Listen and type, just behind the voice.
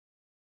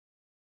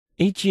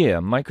Each year,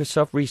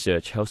 Microsoft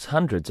Research hosts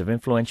hundreds of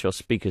influential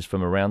speakers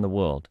from around the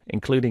world,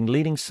 including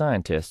leading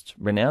scientists,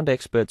 renowned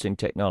experts in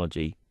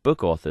technology,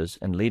 book authors,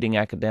 and leading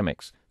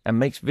academics, and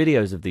makes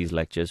videos of these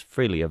lectures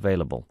freely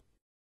available.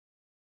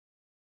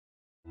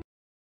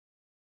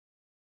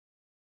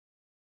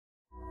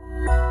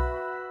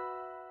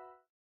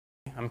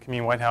 I'm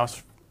Kameen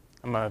Whitehouse.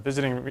 I'm a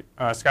visiting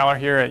scholar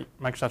here at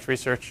Microsoft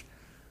Research,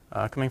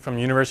 coming from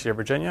the University of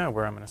Virginia,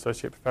 where I'm an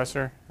associate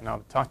professor, and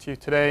I'll talk to you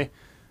today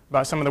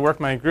about some of the work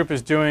my group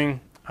is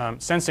doing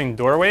sensing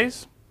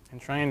doorways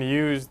and trying to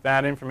use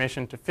that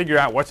information to figure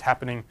out what's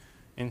happening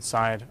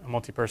inside a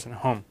multi-person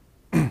home.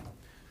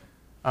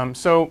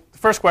 So the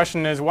first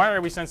question is, why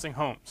are we sensing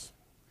homes?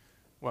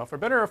 Well, for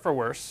better or for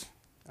worse,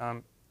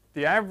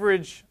 the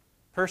average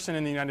person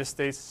in the United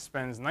States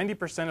spends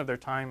 90% of their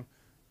time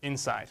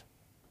inside.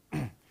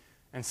 And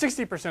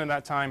 60% of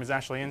that time is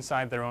actually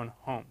inside their own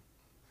home.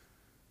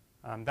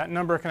 That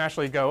number can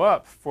actually go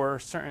up for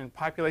certain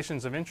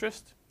populations of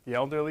interest, the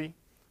elderly,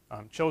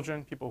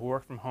 children, people who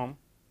work from home.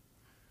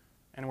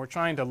 And we're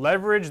trying to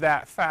leverage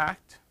that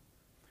fact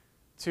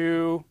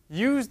to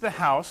use the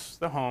house,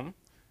 the home,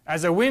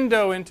 as a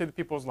window into the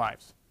people's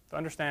lives, to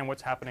understand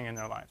what's happening in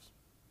their lives.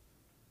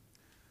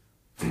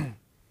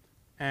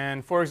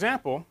 And for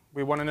example,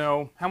 we want to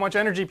know how much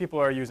energy people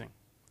are using,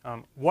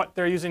 what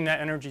they're using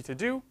that energy to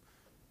do,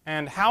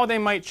 and how they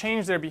might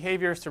change their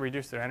behaviors to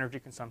reduce their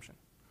energy consumption.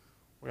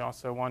 We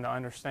also want to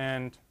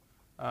understand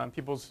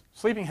people's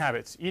sleeping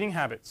habits, eating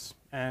habits,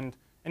 and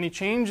any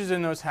changes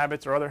in those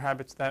habits or other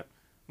habits that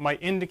might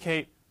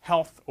indicate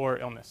health or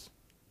illness.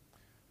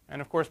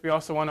 And of course, we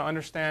also want to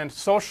understand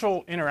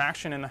social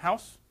interaction in the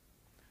house.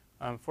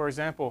 For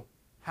example,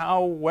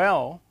 how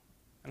well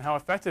and how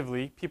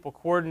effectively people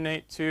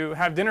coordinate to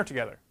have dinner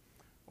together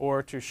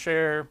or to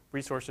share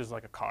resources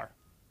like a car.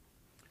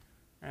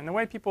 And the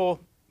way people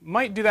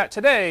might do that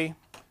today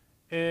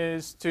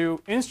is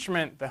to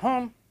instrument the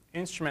home,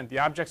 instrument the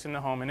objects in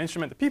the home, and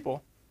instrument the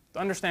people to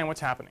understand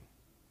what's happening.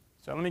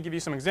 So let me give you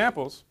some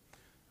examples.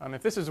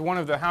 If this is one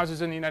of the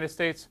houses in the United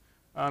States,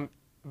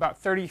 about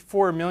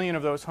 34 million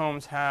of those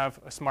homes have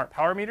a smart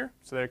power meter,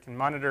 so they can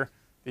monitor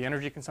the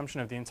energy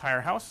consumption of the entire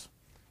house.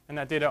 And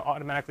that data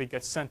automatically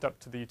gets sent up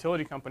to the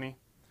utility company.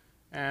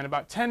 And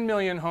about 10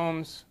 million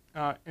homes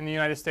in the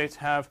United States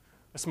have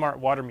a smart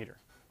water meter,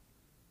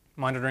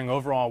 monitoring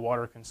overall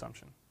water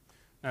consumption.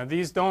 Now,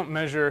 these don't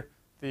measure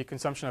the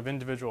consumption of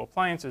individual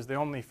appliances. They're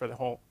only for the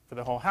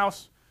whole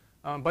house.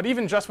 But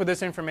even just with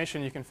this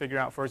information, you can figure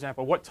out, for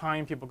example, what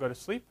time people go to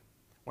sleep,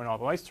 when all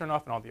the lights turn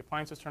off and all the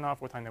appliances turn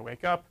off, what time they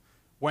wake up,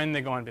 when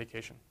they go on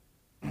vacation.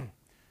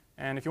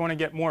 And if you want to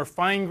get more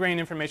fine-grained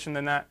information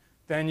than that,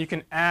 then you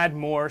can add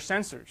more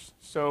sensors.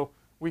 So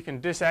we can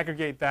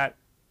disaggregate that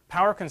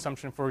power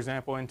consumption, for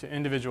example, into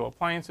individual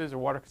appliances, or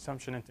water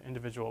consumption into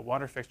individual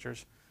water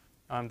fixtures.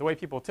 The way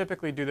people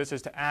typically do this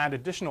is to add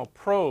additional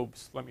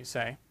probes, let me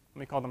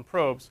call them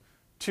probes,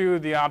 to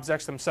the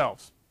objects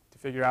themselves to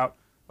figure out,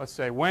 let's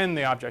say, when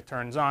the object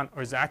turns on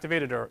or is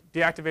activated or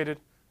deactivated,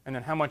 and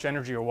then how much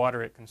energy or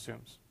water it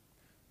consumes.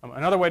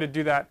 Another way to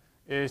do that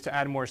is to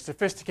add more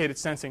sophisticated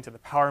sensing to the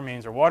power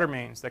mains or water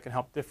mains that can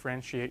help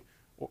differentiate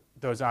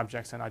those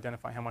objects and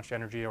identify how much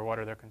energy or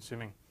water they're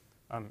consuming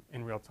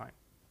in real time.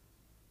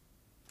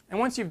 And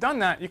once you've done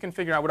that, you can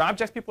figure out what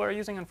objects people are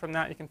using, and from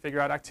that you can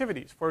figure out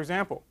activities. For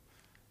example,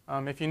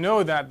 if you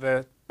know that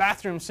the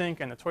bathroom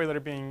sink and the toilet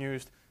are being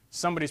used,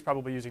 somebody's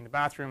probably using the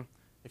bathroom.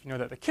 If you know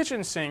that the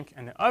kitchen sink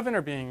and the oven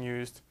are being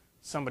used,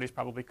 somebody's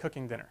probably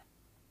cooking dinner.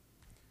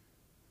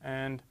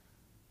 And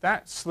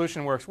that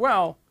solution works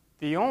well.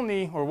 The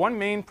only, or one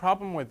main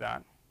problem with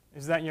that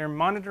is that you're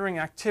monitoring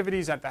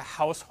activities at the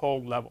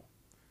household level.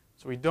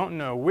 So we don't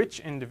know which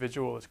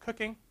individual is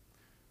cooking.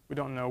 We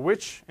don't know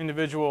which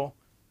individual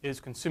is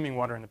consuming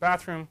water in the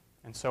bathroom,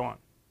 and so on.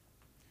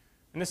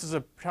 And this is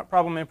a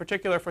problem in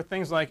particular for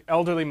things like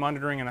elderly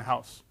monitoring in a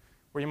house,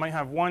 where you might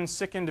have one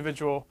sick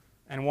individual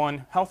and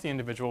one healthy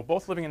individual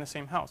both living in the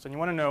same house. And you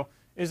want to know,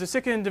 is the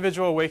sick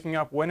individual waking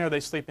up? When are they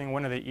sleeping?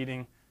 When are they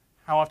eating?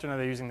 How often are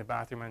they using the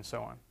bathroom? And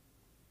so on.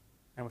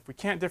 And if we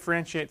can't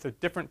differentiate the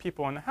different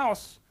people in the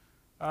house,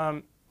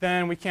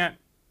 then we can't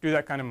do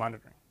that kind of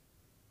monitoring.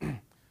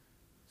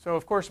 So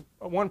of course,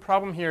 one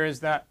problem here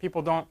is that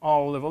people don't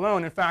all live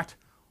alone. In fact,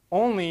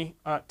 only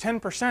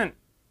 10%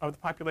 of the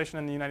population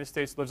in the United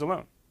States lives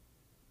alone.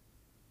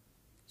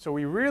 So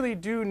we really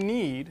do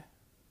need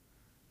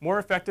more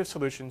effective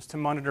solutions to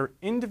monitor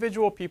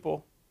individual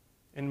people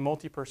in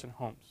multi-person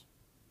homes.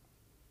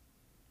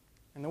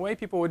 And the way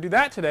people would do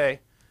that today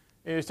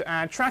is to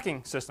add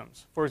tracking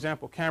systems. For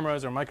example,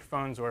 cameras or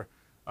microphones or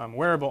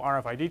wearable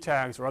RFID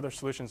tags or other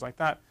solutions like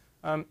that.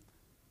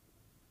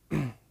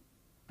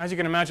 As you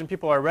can imagine,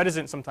 people are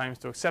reticent sometimes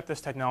to accept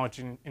this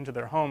technology into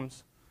their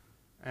homes.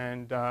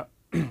 And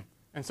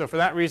so for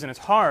that reason, it's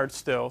hard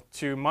still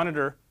to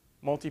monitor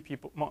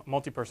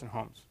multi-person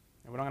homes.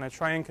 And what I'm going to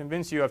try and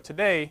convince you of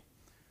today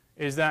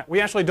is that we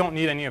actually don't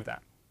need any of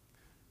that.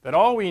 That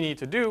all we need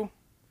to do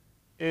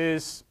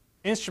is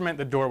instrument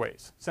the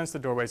doorways, sense the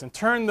doorways, and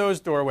turn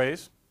those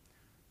doorways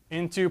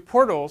into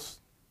portals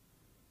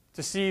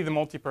to see the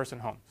multi-person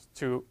homes,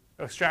 to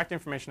extract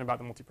information about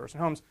the multi-person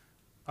homes,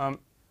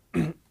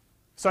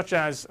 such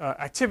as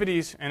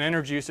activities and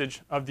energy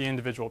usage of the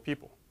individual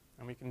people.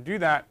 And we can do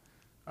that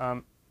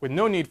with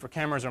no need for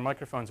cameras or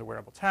microphones or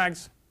wearable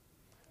tags,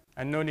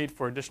 and no need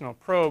for additional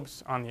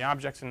probes on the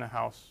objects in the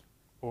house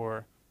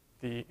or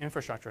the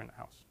infrastructure in the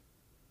house.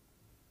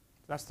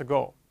 That's the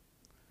goal.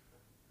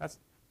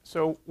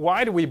 So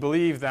why do we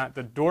believe that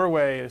the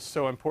doorway is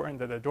so important,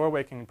 that the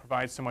doorway can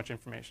provide so much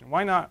information?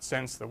 Why not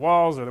sense the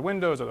walls or the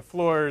windows or the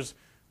floors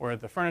or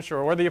the furniture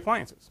or the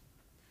appliances?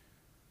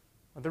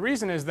 Well, the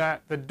reason is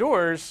that the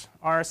doors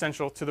are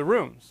essential to the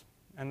rooms,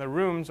 and the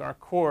rooms are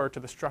core to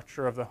the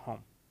structure of the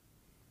home.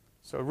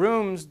 So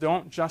rooms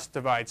don't just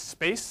divide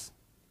space,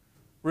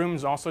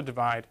 rooms also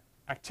divide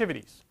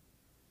activities.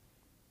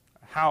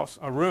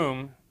 A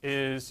room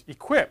is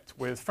equipped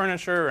with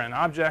furniture and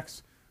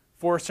objects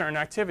for certain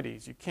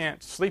activities. You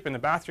can't sleep in the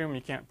bathroom, you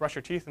can't brush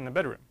your teeth in the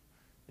bedroom,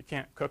 you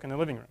can't cook in the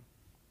living room.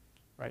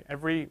 Right?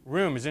 Every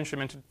room is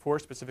instrumented for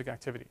specific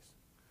activities.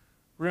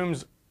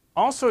 Rooms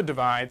also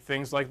divide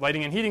things like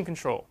lighting and heating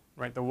control.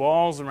 Right? The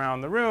walls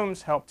around the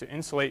rooms help to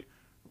insulate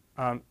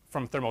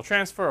from thermal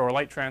transfer or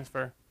light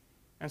transfer.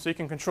 And so you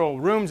can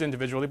control rooms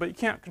individually, but you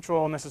can't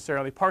control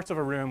necessarily parts of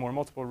a room or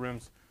multiple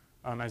rooms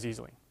as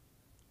easily.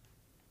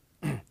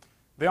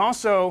 They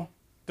also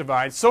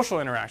divide social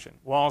interaction.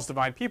 Walls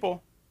divide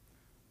people,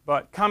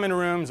 but common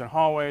rooms and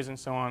hallways and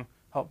so on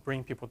help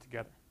bring people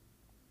together.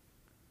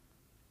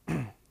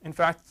 In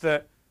fact,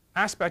 the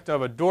aspect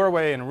of a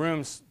doorway and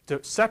rooms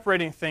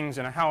separating things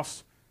in a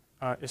house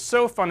is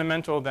so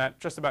fundamental that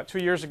just about 2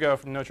 years ago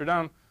from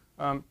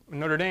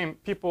Notre Dame,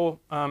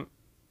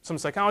 some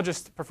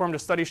psychologists performed a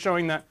study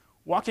showing that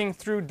walking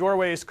through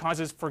doorways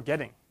causes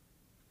forgetting.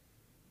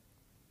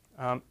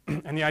 And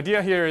the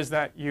idea here is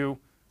that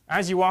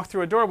as you walk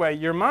through a doorway,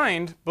 your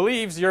mind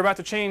believes you're about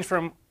to change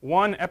from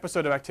one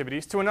episode of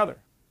activities to another.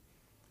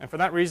 And for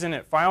that reason,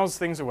 it files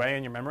things away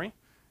in your memory,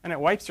 and it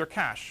wipes your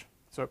cache.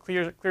 So it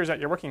clears out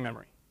your working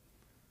memory.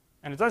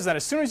 And it does that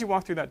as soon as you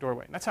walk through that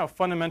doorway. That's how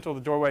fundamental the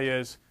doorway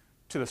is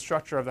to the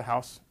structure of the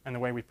house and the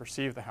way we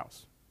perceive the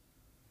house.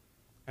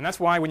 And that's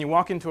why when you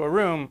walk into a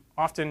room,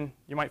 often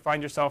you might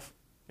find yourself,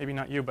 maybe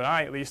not you, but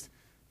I at least,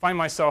 find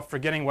myself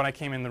forgetting what I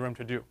came in the room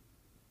to do.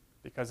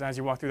 Because as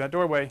you walk through that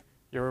doorway,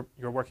 your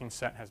working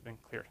set has been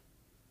cleared.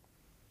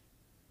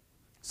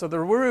 So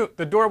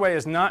the doorway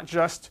is not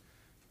just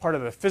part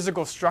of the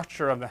physical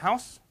structure of the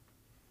house.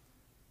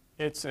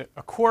 It's a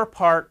core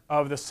part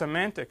of the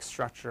semantic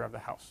structure of the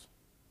house.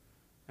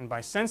 And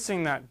by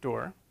sensing that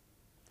door,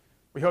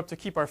 we hope to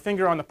keep our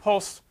finger on the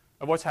pulse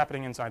of what's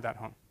happening inside that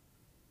home.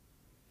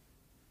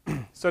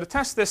 So to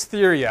test this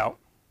theory out,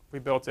 we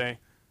built a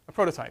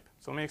prototype.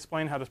 So let me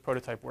explain how this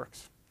prototype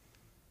works.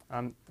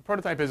 The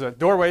prototype is a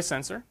doorway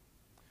sensor.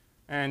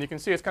 And you can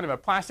see it's kind of a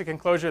plastic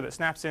enclosure that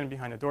snaps in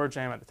behind a door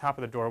jamb at the top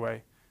of the doorway.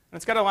 And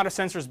it's got a lot of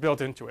sensors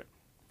built into it.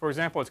 For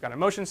example, it's got a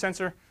motion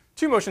sensor,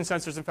 2 motion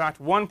sensors, in fact,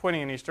 one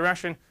pointing in each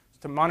direction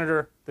to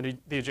monitor the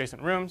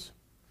adjacent rooms.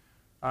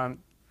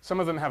 Some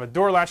of them have a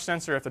door latch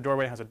sensor if the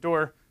doorway has a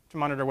door to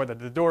monitor whether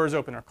the door is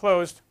open or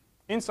closed.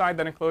 Inside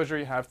that enclosure,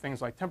 you have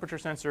things like temperature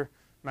sensor,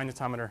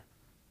 magnetometer,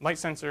 light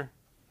sensor.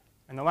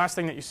 And the last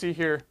thing that you see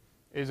here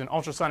is an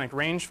ultrasonic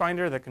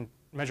rangefinder that can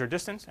measure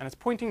distance, and it's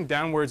pointing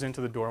downwards into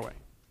the doorway.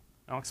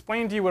 I'll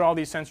explain to you what all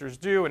these sensors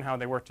do and how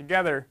they work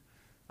together.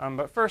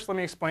 But first, let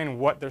me explain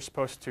what they're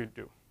supposed to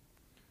do.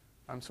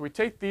 So we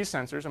take these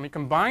sensors and we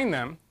combine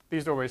them,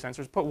 these doorway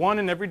sensors, put one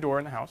in every door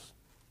in the house.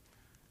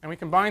 And we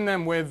combine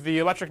them with the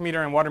electric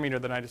meter and water meter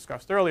that I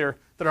discussed earlier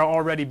that are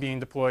already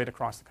being deployed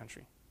across the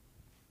country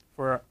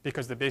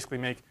because they basically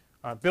make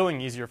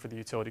billing easier for the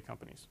utility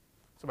companies.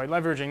 So by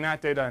leveraging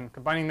that data and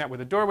combining that with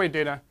the doorway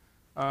data,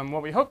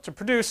 what we hope to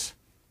produce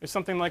is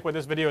something like what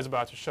this video is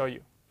about to show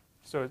you.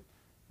 So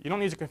you don't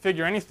need to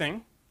configure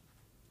anything.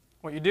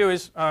 What you do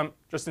is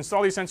just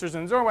install these sensors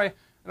in the doorway,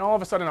 and all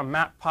of a sudden a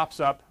map pops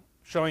up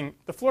showing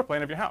the floor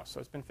plan of your house. So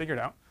it's been figured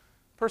out.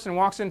 The person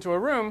walks into a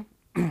room,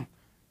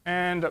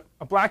 and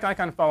a black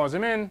icon follows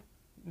him in,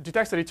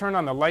 detects that he turned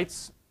on the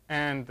lights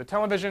and the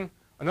television.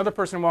 Another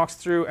person walks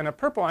through, and a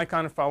purple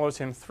icon follows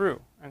him through.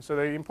 And so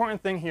the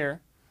important thing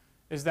here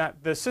is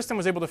that the system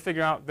was able to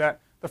figure out that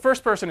the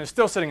first person is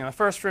still sitting in the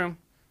first room.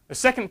 The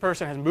second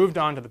person has moved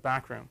on to the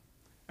back room.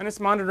 And it's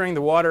monitoring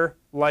the water,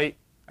 light,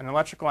 and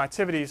electrical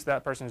activities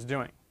that person is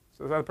doing.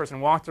 So the other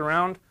person walked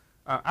around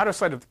out of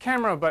sight of the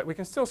camera, but we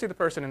can still see the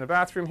person in the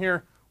bathroom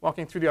here,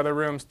 walking through the other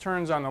rooms,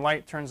 turns on the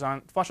light,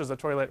 flushes the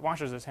toilet,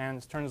 washes his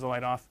hands, turns the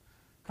light off,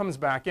 comes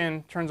back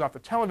in, turns off the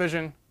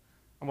television,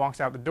 and walks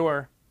out the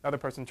door. The other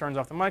person turns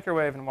off the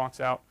microwave and walks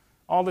out.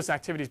 All this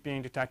activity is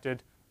being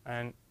detected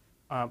and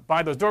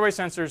by those doorway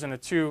sensors and the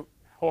 2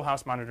 whole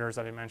house monitors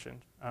that I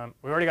mentioned.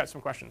 We've already got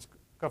some questions.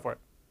 Go for it.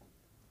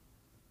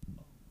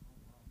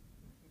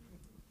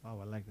 Wow,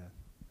 I like that.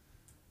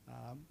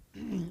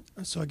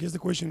 So I guess the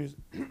question is,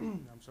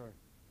 I'm sorry.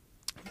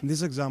 In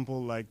this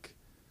example, like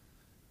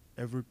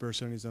every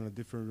person is in a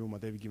different room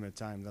at every given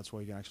time. That's why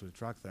you can actually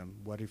track them.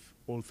 What if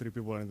all 3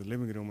 people are in the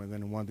living room and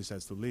then one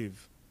decides to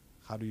leave?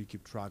 how do you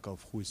keep track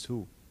of who is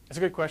who? It's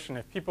a good question.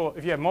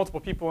 If you have multiple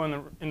people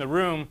in the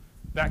room,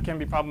 that can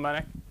be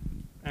problematic.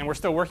 And we're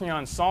still working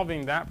on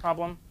solving that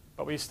problem,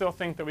 but we still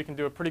think that we can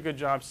do a pretty good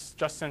job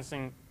just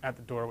sensing at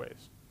the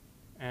doorways.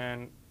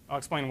 And I'll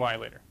explain why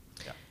later.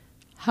 Yeah.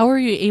 How are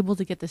you able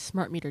to get the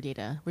smart meter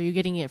data? Were you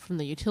getting it from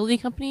the utility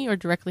company or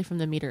directly from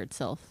the meter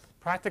itself?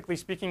 Practically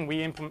speaking,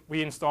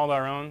 we installed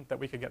our own that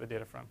we could get the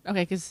data from.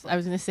 Okay, because I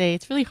was going to say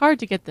it's really hard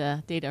to get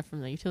the data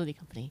from the utility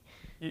company.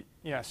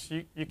 Yes,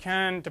 you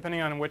can,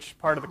 depending on which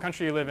part of the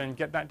country you live in,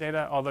 get that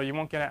data, although you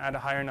won't get it at a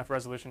higher enough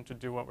resolution to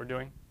do what we're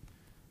doing.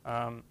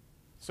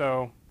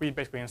 So we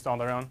basically installed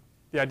our own.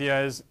 The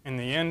idea is, in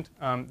the end,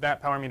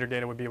 that power meter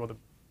data would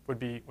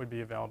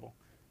be available.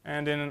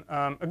 And in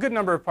a good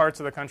number of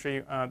parts of the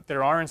country,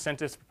 there are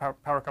incentives for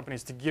power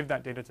companies to give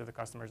that data to the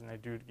customers, and they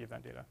do give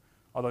that data,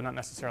 although not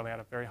necessarily at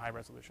a very high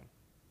resolution.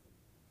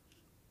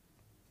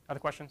 Other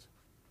questions?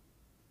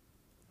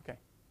 OK.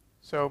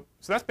 So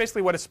that's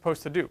basically what it's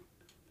supposed to do.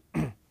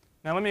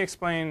 Now let me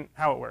explain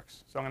how it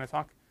works. So I'm going to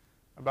talk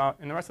about,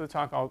 in the rest of the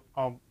talk,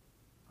 I'll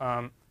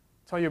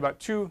tell you about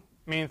two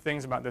main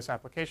things about this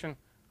application.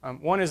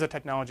 One is the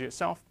technology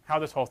itself, how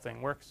this whole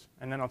thing works.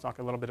 And then I'll talk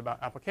a little bit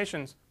about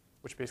applications,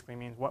 which basically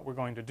means what we're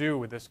going to do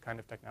with this kind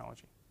of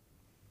technology.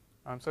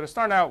 So to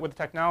start out with the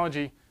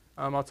technology,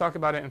 I'll talk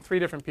about it in three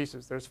different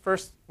pieces. There's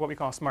first what we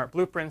call smart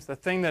blueprints, the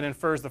thing that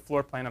infers the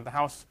floor plan of the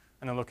house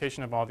and the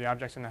location of all the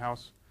objects in the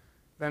house.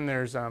 Then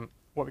there's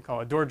what we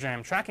call a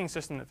Doorjamb tracking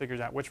system that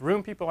figures out which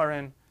room people are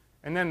in.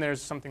 And then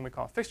there's something we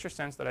call fixture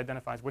sense that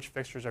identifies which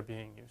fixtures are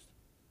being used.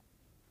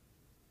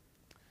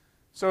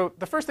 So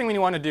the first thing we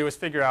want to do is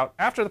figure out,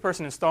 after the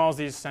person installs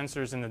these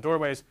sensors in the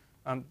doorways,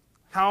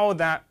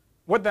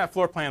 what that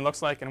floor plan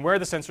looks like and where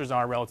the sensors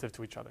are relative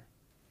to each other.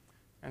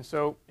 And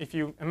so if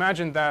you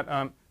imagine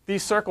that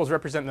these circles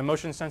represent the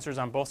motion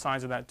sensors on both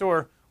sides of that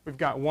door, we've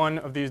got one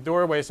of these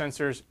doorway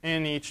sensors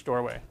in each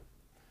doorway.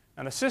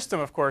 Now the system,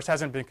 of course,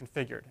 hasn't been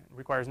configured. It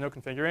requires no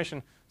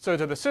configuration. So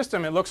to the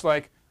system, it looks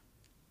like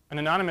an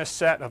anonymous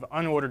set of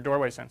unordered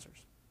doorway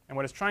sensors. And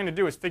what it's trying to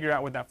do is figure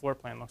out what that floor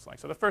plan looks like.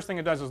 So the first thing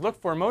it does is look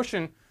for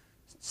motion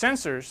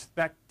sensors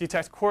that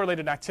detect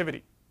correlated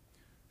activity.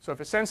 So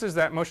if it senses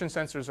that motion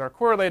sensors are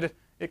correlated,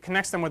 it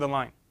connects them with a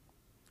line.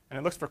 And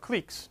it looks for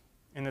cliques.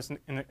 And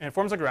it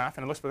forms a graph,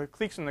 and it looks for the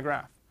cliques in the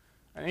graph.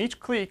 And each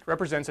clique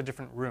represents a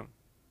different room.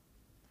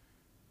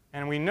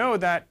 And we know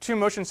that two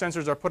motion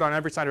sensors are put on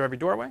every side of every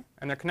doorway,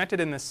 and they're connected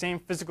in the same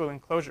physical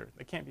enclosure.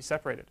 They can't be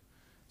separated.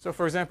 So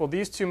for example,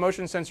 these two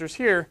motion sensors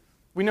here,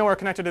 we know are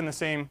connected in the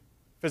same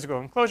physical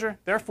enclosure.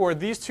 Therefore,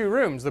 these two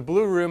rooms, the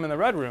blue room and the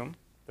red room,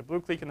 the blue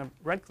clique and the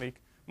red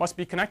clique, must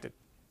be connected.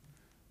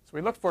 So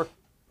we look for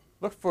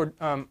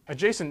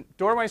adjacent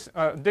doorways,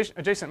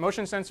 adjacent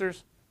motion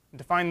sensors, and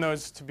define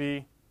those to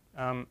be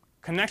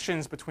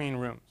connections between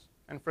rooms.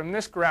 And from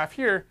this graph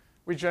here,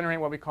 we generate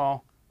what we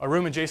call a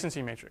room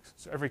adjacency matrix.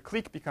 So every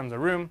clique becomes a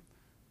room,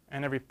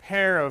 and every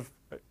pair of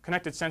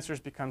connected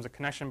sensors becomes a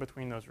connection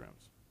between those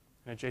rooms,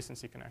 an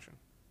adjacency connection.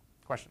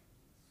 Question?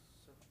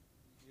 So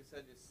you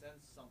said you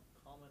sense some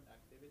common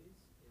activities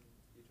in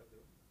each of the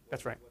rooms?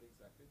 That's right. What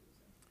exactly do you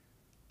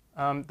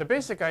sense? The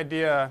basic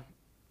idea,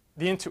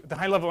 the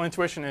high-level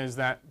intuition is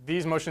that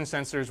these motion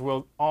sensors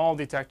will all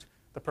detect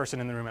the person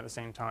in the room at the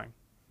same time.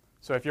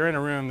 So if you're in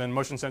a room, then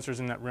motion sensors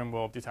in that room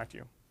will detect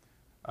you.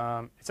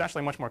 It's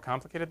actually much more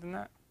complicated than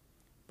that.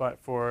 But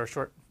for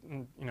short,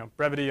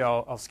 brevity,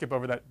 I'll skip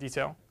over that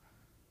detail.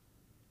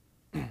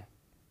 So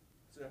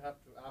you have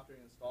to, after you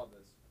install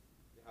this,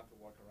 you have to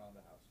walk around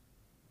the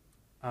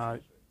house?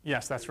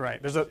 Yes, that's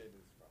right.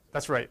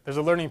 That's right. There's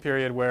a learning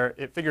period where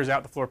it figures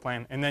out the floor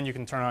plan, and then you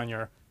can turn on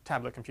your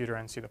tablet computer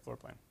and see the floor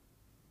plan.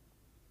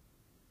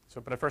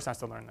 So, but it first has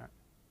to learn that.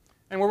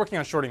 And we're working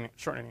on shortening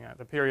that.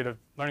 The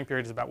learning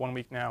period is about 1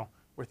 week now.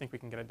 We think we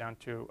can get it down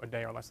to a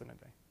day or less than a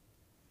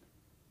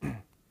day.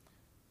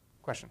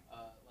 Question?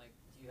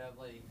 Do you have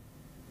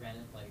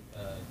random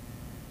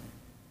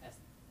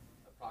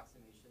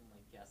approximation,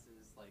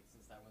 guesses,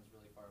 since that one's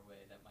really far away,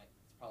 it's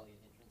probably an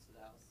entrance to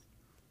the house,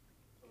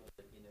 or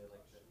the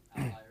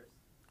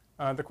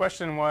outliers? The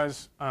question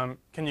was,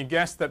 can you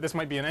guess that this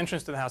might be an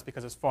entrance to the house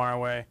because it's far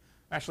away?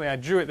 Actually, I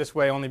drew it this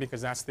way only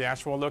because that's the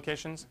actual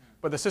locations,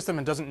 but the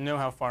system doesn't know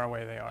how far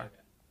away they are.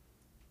 Okay.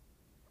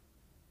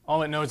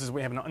 All it knows is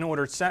we have an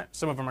unordered set.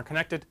 Some of them are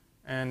connected,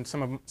 and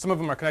some of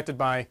them are connected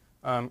by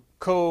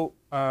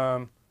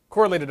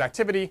correlated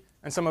activity,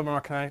 and some of them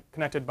are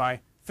connected by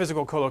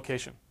physical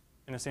co-location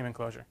in the same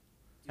enclosure.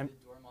 Do the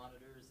door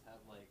monitors have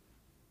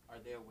are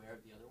they aware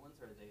of the other ones,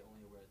 or are they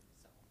only aware of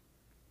themselves?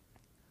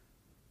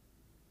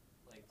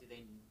 Do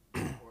they,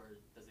 or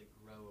does it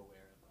grow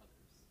aware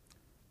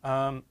of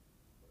others?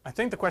 I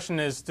think the question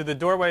is, do the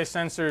doorway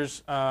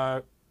sensors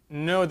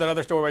know that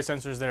other doorway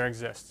sensors there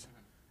exist? Mm-hmm.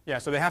 Yeah,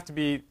 so they have to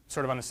be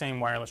sort of on the same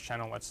wireless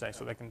channel, let's say,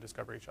 so they can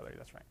discover each other.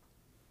 That's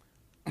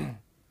right.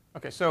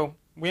 OK, so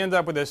we end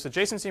up with this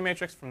adjacency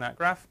matrix from that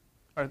graph.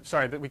 Or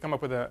sorry, we come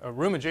up with a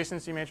room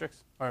adjacency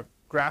matrix or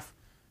graph.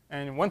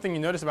 And one thing you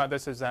notice about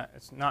this is that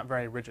it's not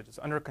very rigid. It's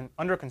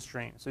under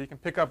constraint. So you can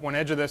pick up one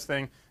edge of this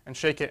thing and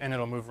shake it, and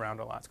it'll move around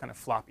a lot. It's kind of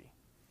floppy.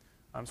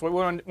 So what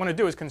we want to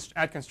do is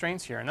add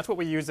constraints here. And that's what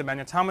we use the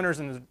magnetometers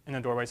in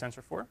the doorway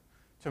sensor for,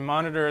 to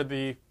monitor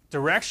the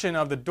direction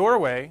of the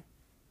doorway,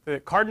 the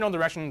cardinal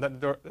direction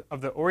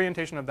of the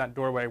orientation of that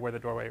doorway where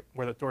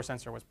the door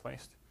sensor was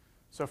placed.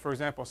 So for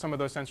example, some of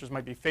those sensors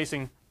might be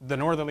facing the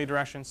northerly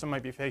direction, some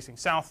might be facing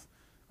south,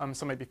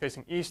 some might be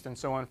facing east, and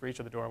so on for each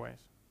of the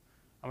doorways.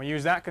 And we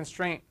use that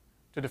constraint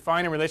to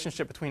define a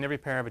relationship between every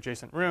pair of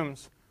adjacent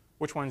rooms,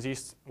 which one's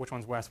east, which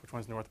one's west, which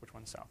one's north, which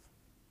one's south.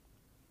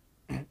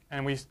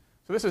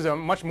 So this is a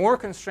much more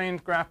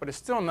constrained graph, but it's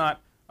still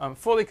not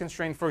fully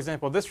constrained. For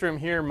example, this room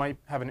here might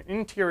have an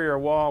interior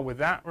wall with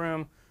that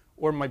room,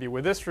 or might be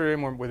with this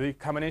room, or with a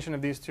combination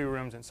of these two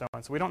rooms, and so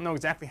on. So we don't know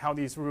exactly how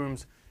these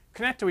rooms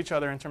connect to each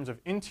other in terms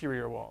of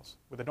interior walls,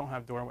 where they don't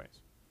have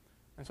doorways.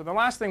 And so the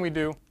last thing we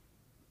do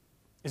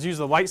is use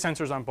the light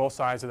sensors on both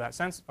sides of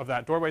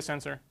that doorway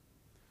sensor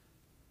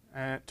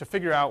to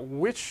figure out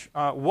which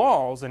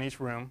walls in each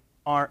room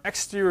are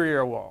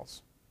exterior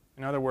walls.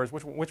 In other words,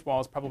 which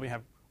walls probably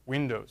have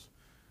windows.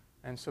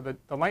 And so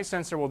the light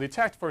sensor will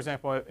detect, for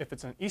example, if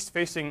it's an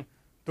east-facing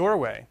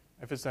doorway,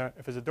 if it's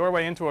a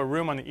doorway into a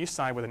room on the east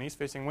side with an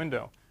east-facing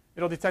window,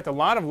 it'll detect a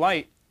lot of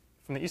light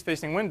from the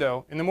east-facing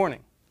window in the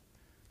morning.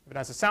 If it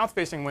has a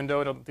south-facing window,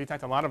 it'll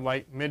detect a lot of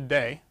light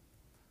midday.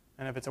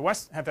 And if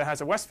it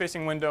has a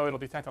west-facing window, it'll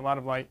detect a lot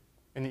of light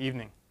in the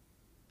evening.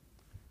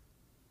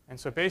 And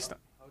so based on...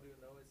 How do you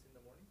know it's in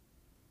the morning?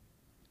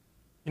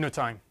 You know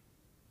time.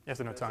 You have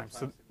to know time.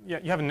 So yeah,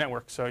 you have a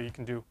network, so you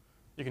can do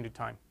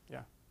time.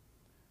 Yeah.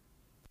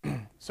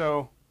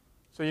 So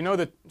you know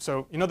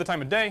the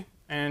time of day,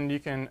 and you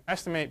can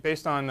estimate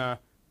based on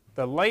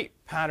the light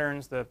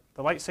patterns, the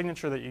light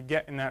signature that you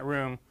get in that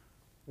room,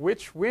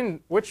 which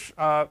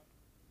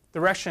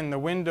direction the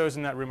windows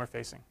in that room are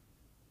facing.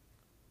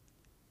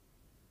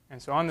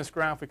 And so on this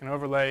graph, we can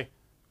overlay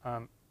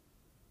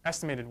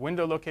estimated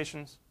window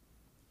locations.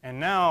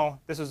 And now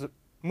this is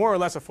more or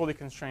less a fully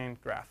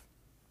constrained graph.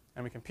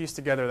 And we can piece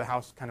together the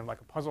house kind of like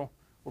a puzzle,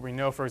 where we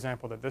know, for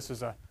example, that this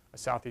is a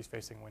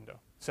southeast-facing window,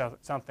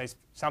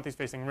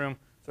 southeast-facing room,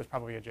 so it's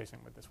probably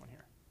adjacent with this one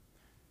here.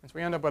 And so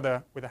we end up with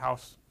a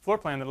house floor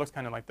plan that looks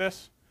kind of like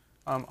this.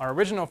 Our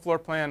original floor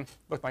plan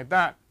looked like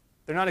that.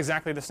 They're not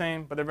exactly the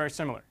same, but they're very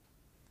similar.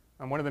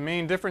 One of the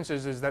main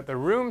differences is that the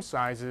room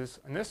sizes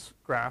in this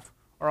graph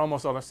are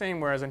almost all the same,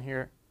 whereas in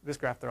here, this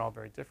graph, they're all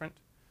very different.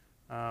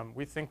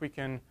 We think we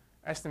can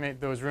estimate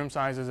those room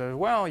sizes as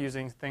well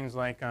using things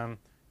like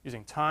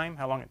using time,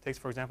 how long it takes,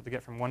 for example, to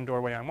get from one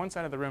doorway on one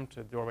side of the room to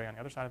the doorway on the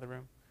other side of the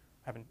room.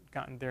 Haven't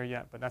gotten there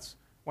yet, but that's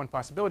one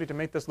possibility to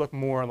make this look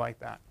more like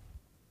that.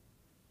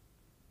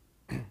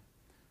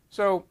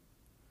 So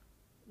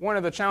one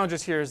of the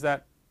challenges here is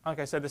that, like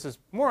I said, this is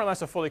more or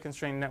less a fully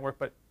constrained network,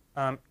 but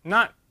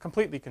not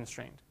completely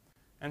constrained.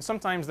 And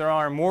sometimes there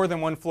are more than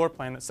one floor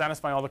plan that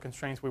satisfy all the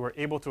constraints we were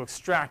able to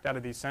extract out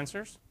of these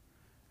sensors.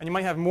 And you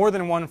might have more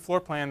than one floor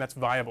plan that's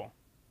viable.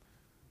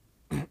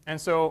 And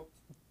so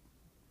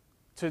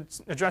to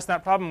address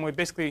that problem, we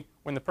basically,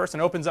 when the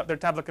person opens up their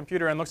tablet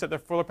computer and looks at their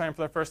floor plan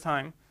for the first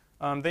time,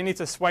 they need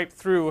to swipe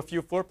through a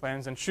few floor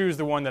plans and choose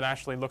the one that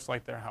actually looks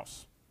like their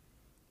house.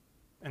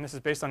 And this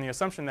is based on the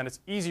assumption that it's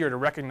easier to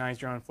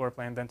recognize your own floor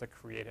plan than to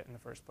create it in the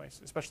first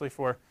place, especially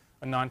for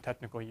a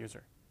non-technical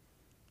user.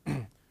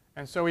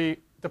 And so we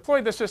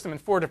deployed this system in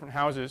 4 different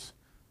houses.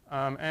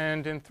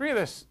 And in 3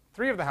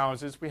 of the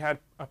houses, we had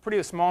a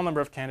pretty small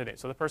number of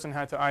candidates. So the person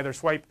had to either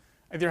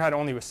had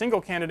only a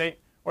single candidate,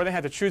 or they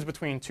had to choose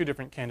between 2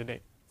 different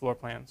candidate floor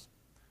plans.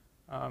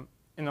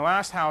 In the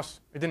last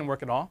house, it didn't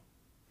work at all.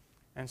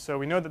 And so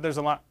we know that there's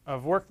a lot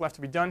of work left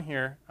to be done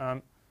here.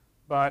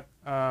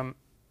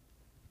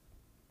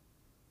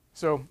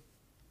 So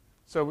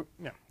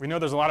yeah, we know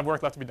there's a lot of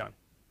work left to be done,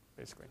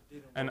 basically.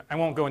 And I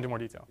won't go into more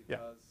detail. Yeah.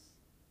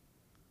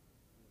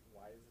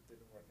 Why it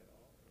didn't work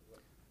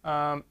at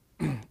all?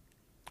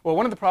 Well,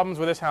 one of the problems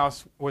with this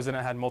house was that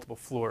it had multiple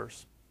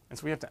floors. And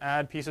so we have to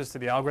add pieces to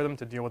the algorithm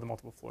to deal with the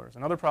multiple floors.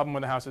 Another problem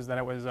with the house is that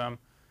it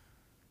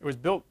was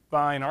built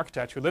by an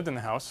architect who lived in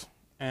the house,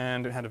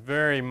 and it had a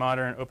very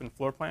modern open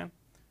floor plan.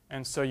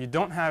 And so you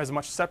don't have as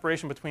much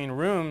separation between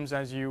rooms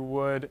as you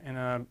would in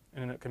a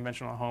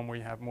conventional home where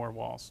you have more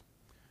walls.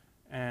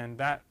 And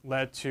that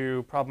led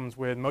to problems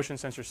with motion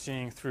sensors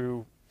seeing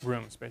through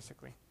rooms,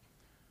 basically.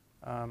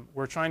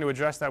 We're trying to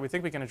address that. We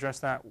think we can address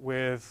that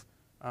with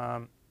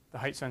the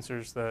height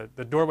sensors, the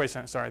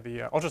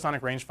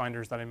ultrasonic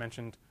rangefinders that I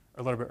mentioned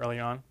a little bit early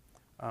on.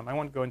 I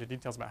won't go into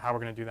details about how we're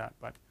going to do that,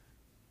 but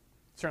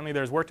certainly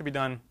there's work to be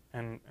done,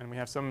 and we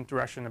have some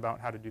direction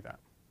about how to do that.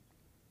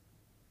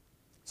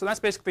 So that's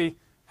basically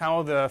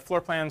how the floor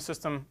plan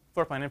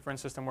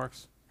inference system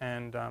works,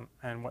 and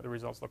what the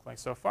results look like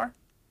so far.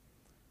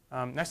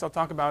 Next, I'll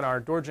talk about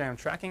our Doorjamb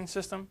tracking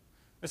system.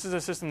 This is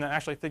a system that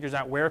actually figures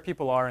out where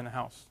people are in the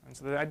house. And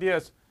so the idea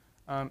is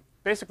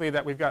basically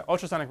that we've got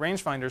ultrasonic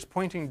rangefinders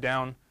pointing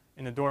down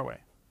in the doorway.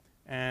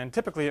 And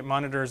typically, it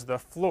monitors the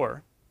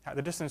floor,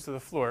 the distance to the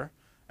floor,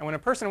 And when a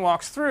person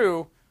walks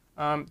through,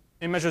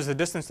 it measures the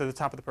distance to the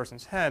top of the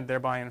person's head,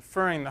 thereby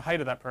inferring the height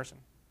of that person.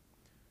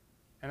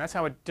 And that's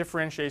how it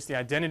differentiates the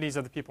identities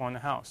of the people in the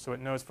house. So it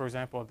knows, for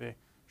example, the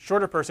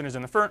shorter person is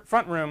in the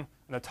front room,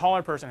 and the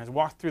taller person has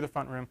walked through the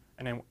front room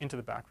and then into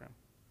the back room.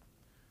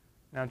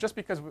 Now, just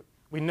because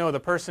we know the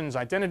person's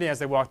identity as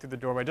they walk through the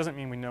doorway doesn't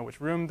mean we know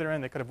which room they're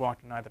in. They could have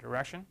walked in either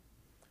direction.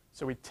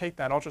 So we take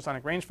that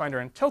ultrasonic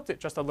rangefinder and tilt it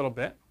just a little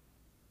bit.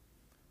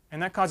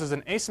 And that causes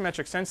an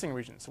asymmetric sensing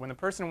region. So when the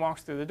person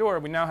walks through the door,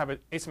 we now have an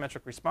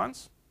asymmetric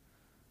response.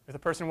 If the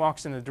person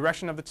walks in the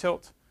direction of the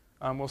tilt,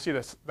 we'll see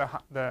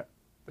the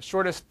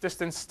shortest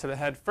distance to the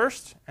head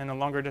first, and the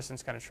longer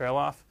distance kind of trail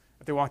off.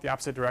 If they walk the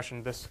opposite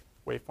direction, this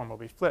waveform will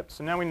be flipped.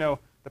 So now we know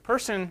the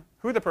person,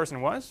 who the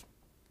person was,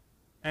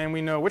 and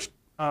we know which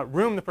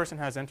room the person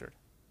has entered.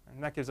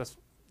 And that gives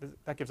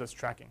us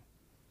tracking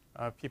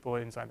of people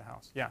inside the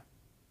house. Yeah?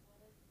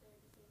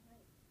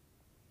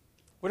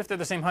 What if they're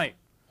the same height?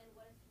 And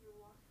what if you're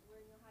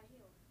wearing a high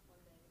heel one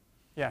day?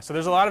 Yeah, so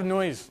there's a lot of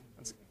noise.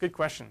 That's good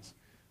questions.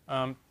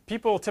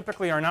 People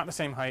typically are not the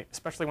same height,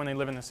 especially when they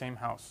live in the same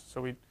house.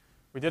 So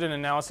we did an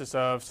analysis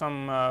of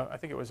some, I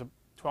think it was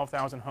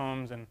 12,000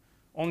 homes, and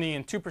only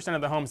in 2%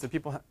 of the homes did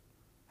people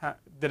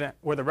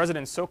were the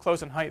residents so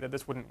close in height that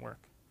this wouldn't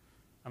work.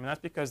 I mean, that's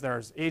because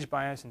there's age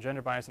bias and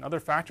gender bias and other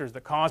factors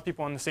that cause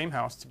people in the same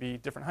house to be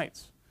different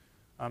heights.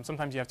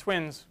 Sometimes you have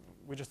twins.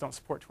 We just don't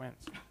support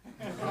twins.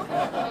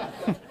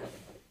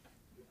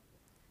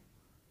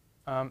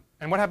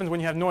 And what happens when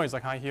you have noise,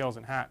 like high heels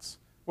and hats?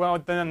 Well,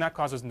 then that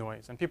causes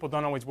noise. And people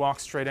don't always walk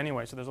straight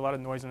anyway. So there's a lot of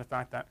noise in the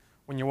fact that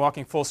when you're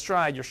walking full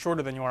stride, you're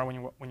shorter than you are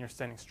when you're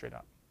standing straight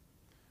up.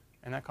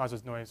 And that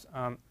causes noise.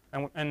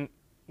 And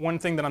one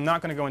thing that I'm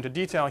not going to go into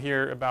detail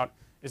here about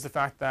is the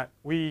fact that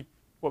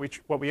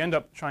what we end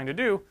up trying to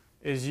do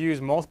is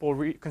use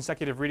multiple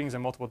consecutive readings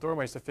in multiple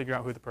doorways to figure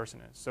out who the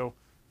person is. So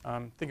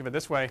think of it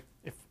this way.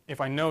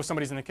 If I know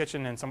somebody's in the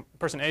kitchen and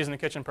person A is in the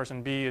kitchen,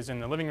 person B is in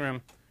the living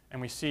room,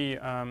 and we see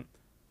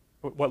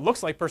what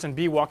looks like person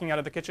B walking out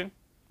of the kitchen,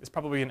 it's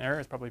probably an error.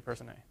 It's probably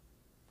person A.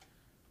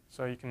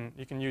 So you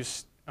can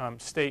use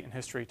state and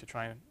history to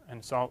try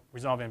and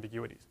resolve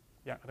ambiguities.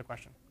 Yeah, other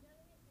question?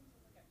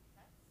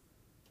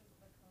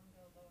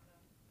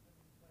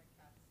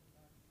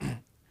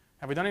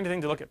 Have we done anything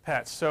to look at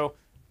pets? So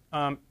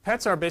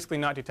pets are basically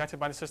not detected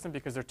by the system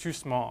because they're too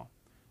small.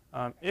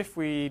 If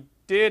we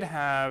did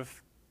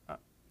have,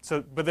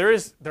 but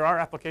there are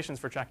applications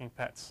for tracking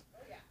pets.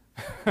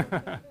 Oh,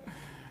 yeah.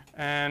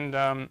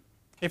 And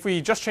if we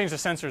just change the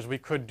sensors, we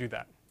could do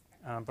that.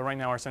 But right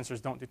now, our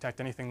sensors don't detect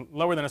anything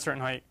lower than a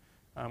certain height,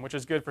 which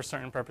is good for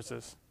certain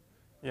purposes.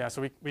 Yeah,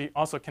 so we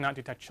also cannot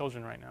detect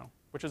children right now,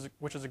 which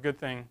is a good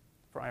thing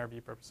for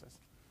IRB purposes.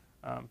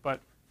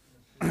 But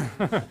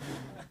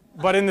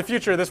but in the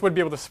future, this would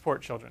be able to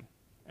support children,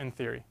 in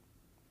theory.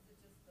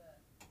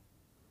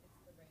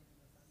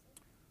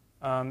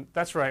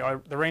 That's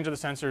right. The range of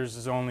the sensors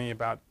is only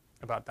about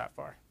that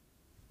far.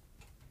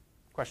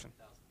 Question?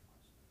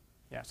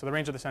 Yeah, so the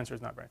range of the sensor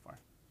is not very far.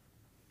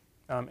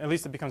 At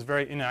least it becomes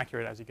very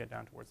inaccurate as you get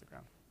down towards the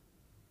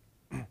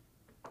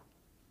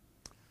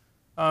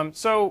ground.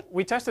 So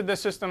we tested this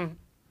system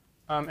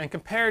and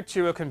compared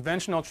to a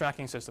conventional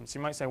tracking system. So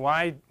you might say,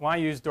 why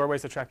use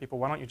doorways to track people?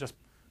 Why don't you just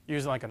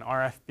use like an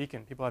RF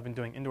beacon? People have been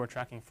doing indoor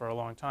tracking for a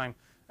long time.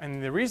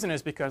 And the reason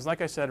is because,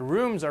 like I said,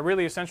 rooms are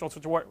really essential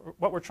to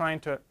what we're trying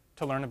to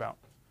learn about.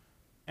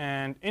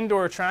 And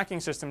indoor tracking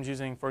systems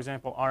using, for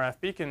example, RF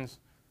beacons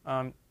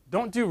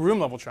don't do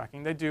room-level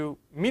tracking. They do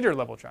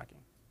meter-level tracking.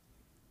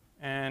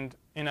 And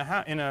in a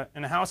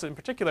house in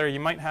particular, you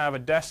might have a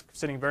desk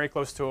sitting very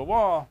close to a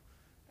wall.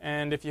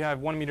 And if you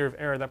have 1 meter of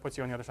error, that puts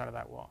you on the other side of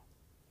that wall.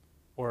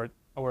 Or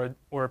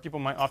people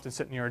might often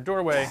sit near a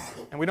doorway,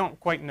 and we don't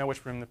quite know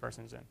which room the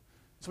person's in.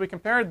 So we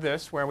compared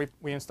this, where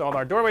we installed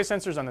our doorway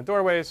sensors on the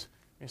doorways.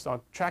 We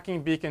installed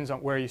tracking beacons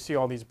where you see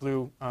all these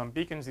blue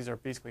beacons. These are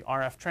basically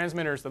RF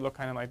transmitters that look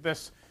kind of like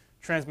this,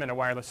 transmit a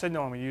wireless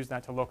signal, and we use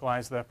that to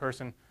localize the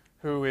person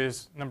who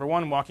is, number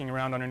one, walking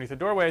around underneath the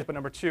doorways, but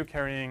number two,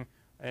 carrying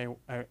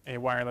a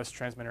wireless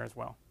transmitter as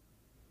well.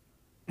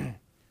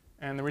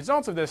 And the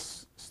results of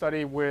this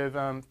study with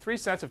 3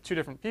 sets of 2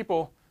 different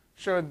people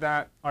showed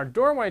that our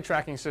doorway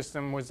tracking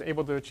system was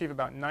able to achieve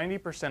about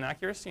 90%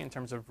 accuracy in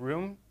terms of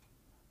room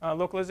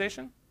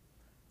localization,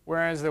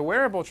 whereas the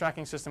wearable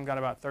tracking system got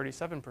about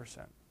 37%.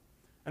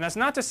 And that's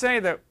not to say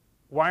that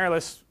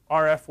wireless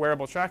RF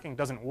wearable tracking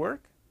doesn't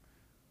work,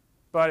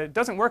 but it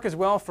doesn't work as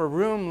well for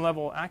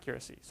room-level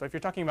accuracy. So if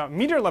you're talking about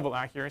meter-level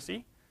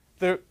accuracy,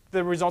 the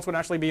results would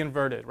actually be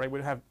inverted, right?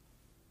 We'd have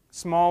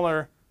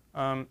smaller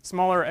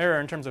error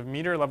in terms of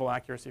meter-level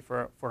accuracy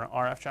for an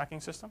RF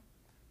tracking system,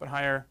 but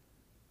higher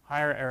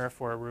error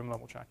for a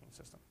room-level tracking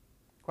system.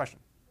 Question?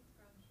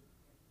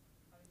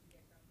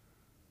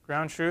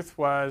 Ground truth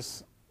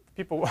was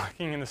people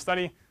walking in the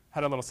study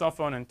had a little cell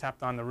phone and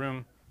tapped on the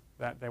room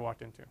that they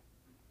walked into.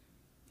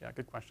 Yeah,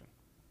 good question.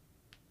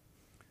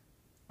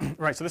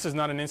 Right, so this is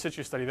not an in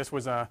situ study. This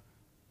was a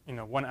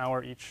 1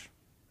 hour each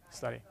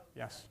study.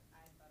 Yes.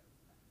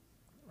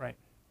 Right.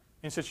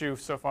 in situ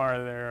so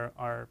far,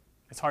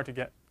 it's hard to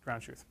get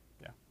ground truth.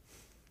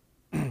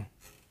 Yeah.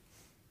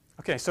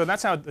 Okay, so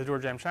that's how the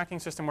Doorjamb tracking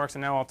system works,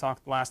 and now I'll talk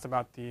last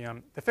about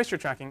the fixture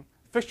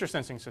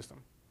sensing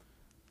system.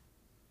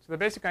 So the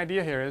basic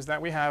idea here is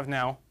that we have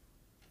now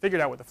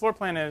figured out what the floor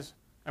plan is,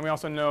 and we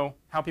also know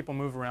how people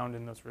move around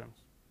in those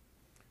rooms.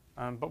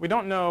 But we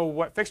don't know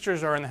what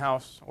fixtures are in the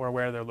house or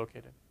where they're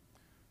located.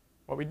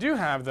 What we do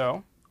have,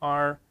 though,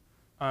 are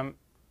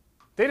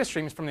data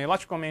streams from the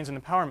electrical mains and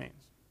the power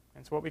mains.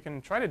 And so what we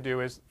can try to do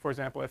is, for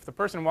example, if the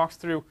person walks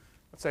through,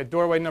 let's say,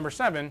 doorway number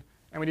 7,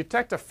 and we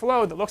detect a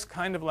flow that looks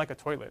kind of like a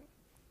toilet,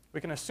 we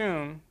can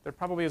assume there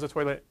probably is a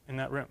toilet in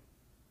that room.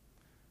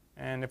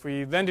 And if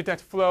we then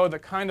detect flow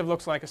that kind of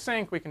looks like a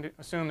sink, we can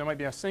assume there might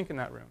be a sink in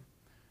that room.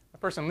 The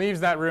person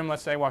leaves that room,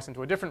 let's say, walks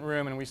into a different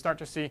room, and we start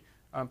to see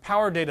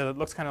power data that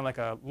looks kind of like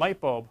a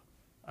light bulb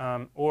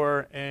and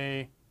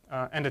a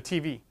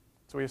TV.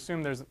 So we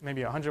assume there's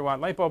maybe a 100-watt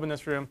light bulb in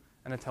this room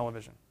and a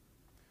television.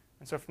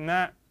 And so from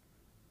that,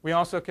 we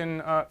also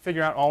can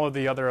figure out all of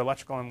the other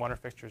electrical and water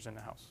fixtures in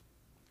the house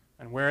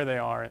and where they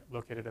are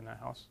located in that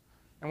house.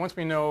 And once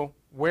we know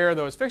where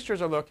those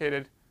fixtures are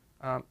located,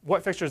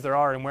 what fixtures there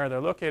are and where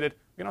they're located,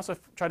 we can also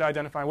try to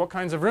identify what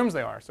kinds of rooms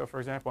they are. So for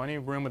example, any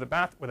room with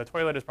a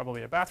toilet is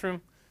probably a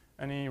bathroom.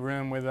 Any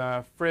room with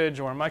a fridge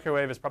or a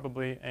microwave is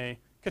probably a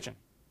kitchen.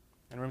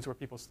 And rooms where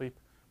people sleep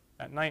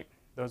at night,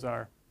 those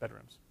are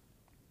bedrooms.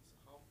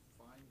 So how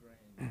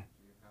fine-grained do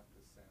you have to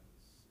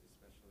sense,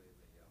 especially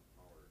the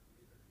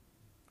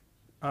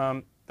power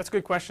meter? That's a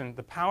good question.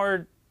 The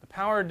power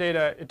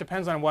data, it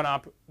depends on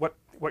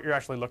what you're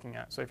actually looking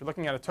at. So if you're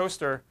looking at a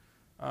toaster,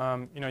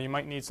 you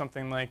might need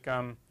something like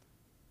on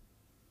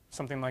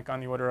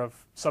the order of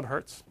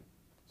sub-hertz,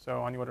 so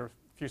on the order of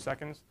a few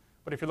seconds.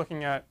 But if you're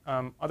looking at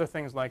other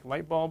things like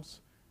light bulbs,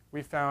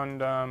 we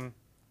found that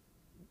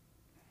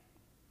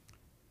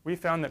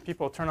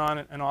people turn on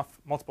and off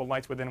multiple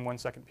lights within a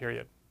 1-second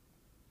period,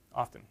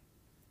 often,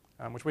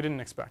 which we didn't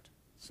expect.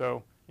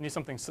 So you need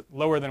something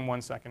lower than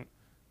 1 second.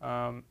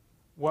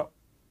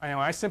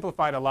 I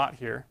simplified a lot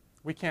here.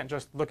 We can't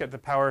just look at the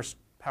power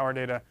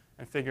data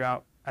and figure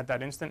out at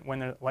that instant when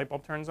the light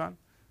bulb turns on.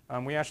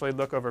 We actually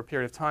look over a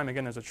period of time.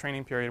 Again, there's a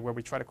training period where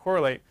we try to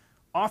correlate.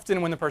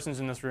 Often when the person's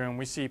in this room,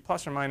 we see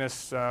plus or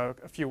minus a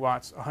few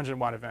watts, a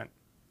 100-watt event,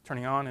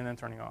 turning on and then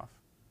turning off.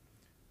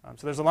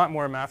 So there's a lot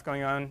more math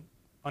going on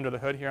under the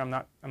hood here. I'm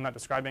not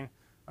describing.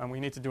 We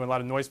need to do a lot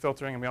of noise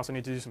filtering, and we also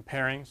need to do some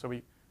pairing. So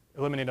we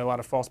eliminate a lot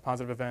of false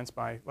positive events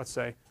by, let's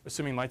say,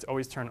 assuming lights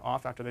always turn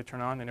off after they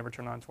turn on. They never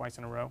turn on twice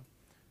in a row.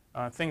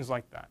 Things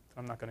like that.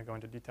 I'm not going to go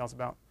into details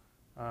about.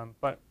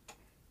 But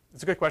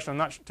it's a good question.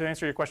 To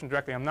answer your question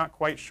directly, I'm not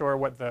quite sure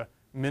what the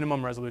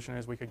minimum resolution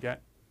is we could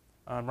get.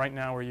 Right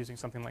now, we're using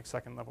something like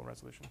second-level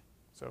resolution,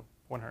 so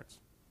 1 hertz.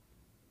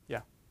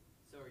 Yeah.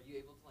 So are you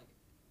able to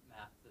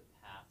map the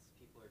paths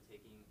people are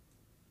taking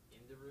in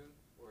the room,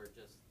 or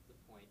just the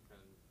point from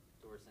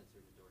door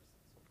sensor to door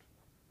sensor?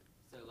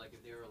 So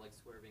if they were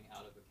swerving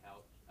out of the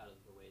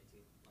way to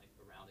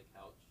around a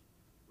couch,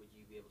 would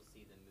you be able to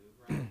see them move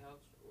around the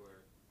couch,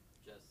 or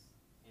just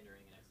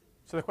entering and exiting?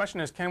 So the question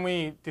is, can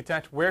we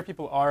detect where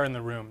people are in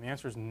the room? The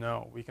answer is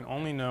no. We can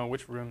only know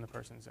which room the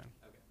person's in.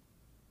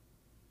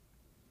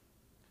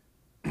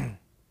 Okay.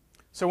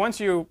 So once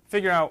you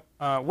figure out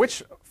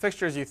which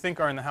fixtures you think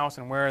are in the house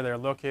and where they're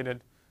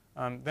located,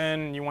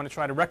 then you want to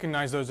try to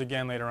recognize those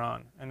again later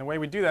on. And the way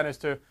we do that is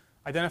to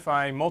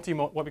identify what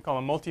we call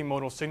a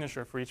multimodal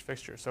signature for each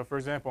fixture. So for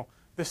example,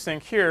 this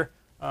sink here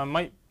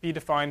might be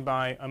defined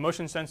by a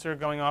motion sensor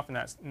going off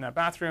in that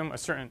bathroom, a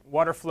certain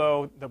water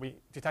flow that we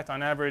detect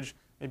on average,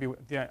 maybe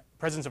the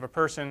presence of a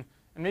person,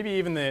 and maybe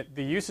even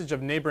the usage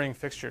of neighboring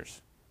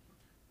fixtures.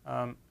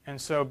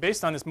 And so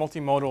based on this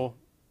multimodal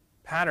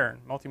pattern,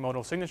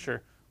 multimodal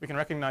signature, we can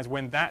recognize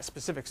when that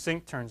specific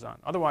sink turns on.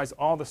 Otherwise,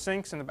 all the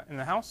sinks in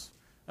the house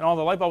and all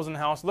the light bulbs in the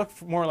house look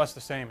more or less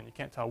the same, and you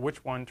can't tell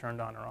which one turned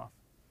on or off.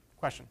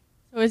 Question?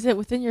 So is it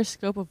within your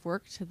scope of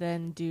work to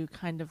then do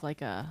kind of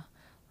like a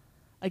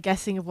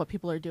guessing of what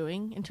people are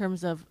doing in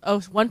terms of, oh,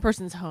 one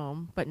person's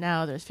home, but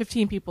now there's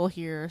 15 people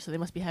here, so they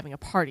must be having a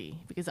party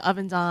because the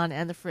oven's on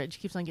and the fridge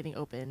keeps on getting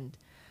opened.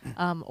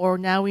 Or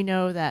now we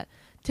know that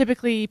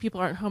typically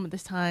people aren't home at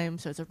this time,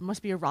 so it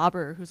must be a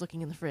robber who's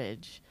looking in the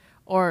fridge,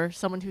 or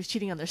someone who's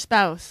cheating on their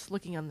spouse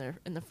looking in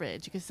the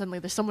fridge because suddenly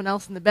there's someone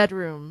else in the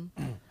bedroom.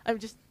 I'm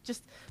just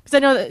because I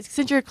know that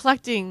since you're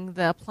collecting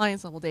the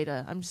appliance level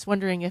data, I'm just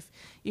wondering if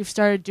you've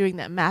started doing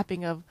that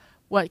mapping of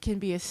what can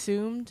be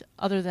assumed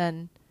other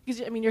than,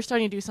 because I mean you're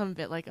starting to do some of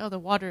it like, oh, the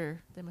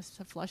water, they must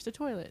have flushed the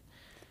toilet.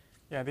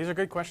 Yeah, these are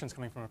good questions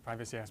coming from a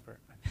privacy expert.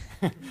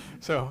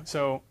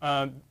 So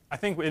I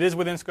think it is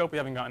within scope. We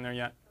haven't gotten there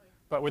yet.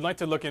 But we'd like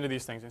to look into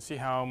these things and see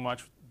how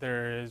much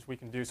there is we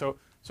can do. So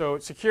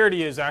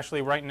security is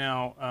actually right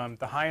now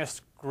the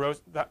highest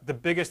growth, the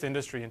biggest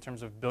industry in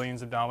terms of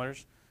billions of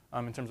dollars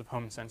in terms of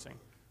home sensing.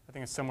 I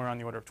think it's somewhere on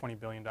the order of $20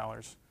 billion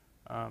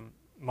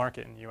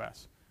market in the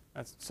US.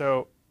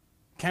 So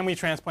can we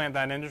transplant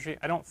that industry?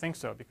 I don't think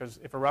so, because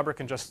if a robber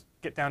can just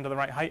get down to the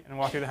right height and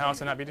walk through the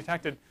house and not be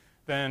detected,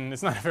 then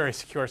it's not a very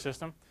secure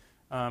system.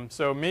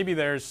 So maybe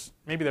there's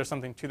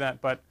something to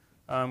that, but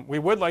we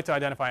would like to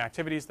identify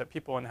activities that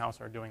people in the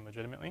house are doing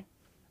legitimately,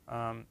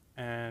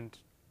 and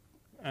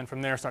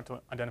from there start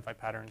to identify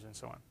patterns and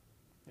so on.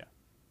 Yeah.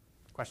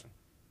 Question.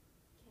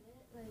 Can it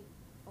like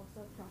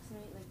also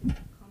approximate like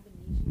the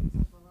combinations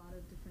of a lot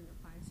of different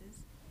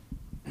appliances?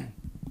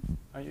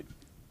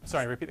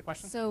 Sorry, repeat the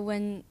question. So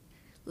when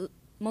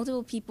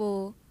multiple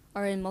people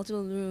are in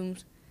multiple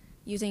rooms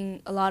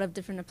using a lot of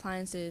different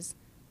appliances,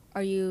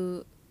 are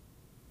you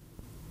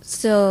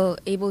still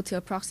able to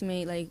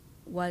approximate like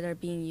what are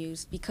being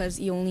used, because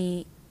you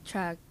only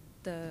track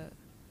the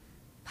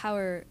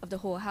power of the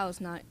whole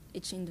house, not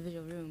each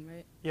individual room,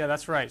 right? Yeah,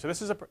 that's right. So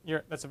this is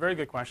that's a very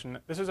good question.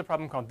 This is a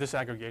problem called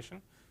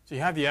disaggregation. So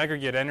you have the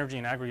aggregate energy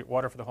and aggregate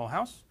water for the whole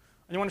house,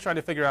 and you want to try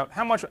to figure out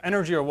how much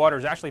energy or water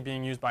is actually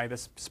being used by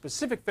this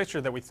specific fixture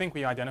that we think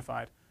we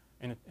identified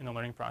in the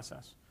learning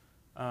process.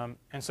 And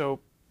so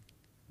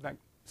that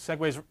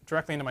segues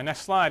directly into my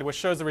next slide, which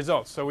shows the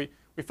results. So we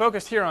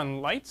focused here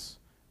on lights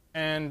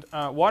and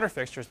water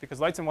fixtures, because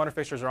lights and water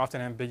fixtures are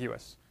often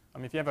ambiguous.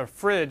 If you have a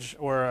fridge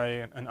or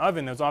an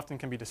oven, those often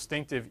can be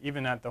distinctive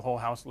even at the whole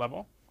house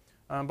level.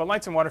 But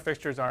lights and water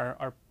fixtures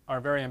are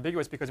very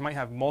ambiguous because you might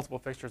have multiple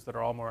fixtures that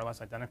are all more or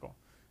less identical.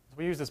 So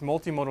we use this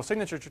multimodal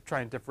signature to try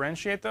and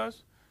differentiate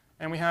those.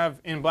 And we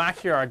have in black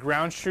here our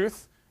ground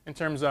truth in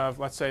terms of,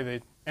 let's say,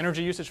 the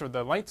energy usage for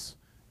the lights,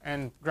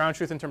 and ground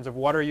truth in terms of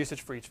water usage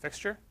for each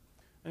fixture.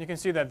 And you can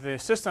see that the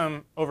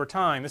system over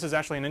time, this is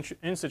actually an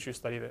in situ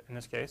study in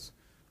this case,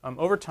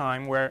 over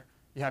time where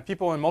you have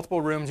people in multiple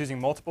rooms using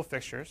multiple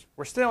fixtures,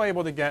 we're still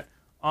able to get,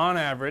 on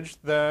average,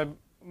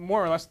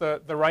 more or less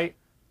the right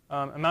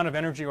amount of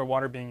energy or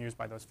water being used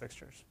by those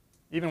fixtures,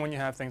 even when you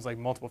have things like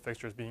multiple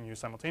fixtures being used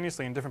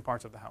simultaneously in different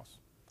parts of the house.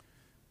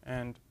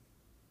 And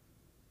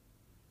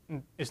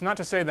it's not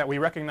to say that we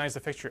recognize the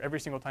fixture every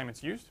single time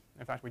it's used.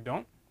 In fact, we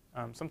don't.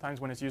 Sometimes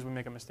when it's used, we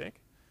make a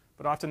mistake.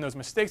 But often those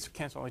mistakes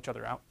cancel each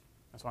other out.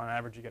 That's why on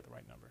average you get the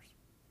right numbers.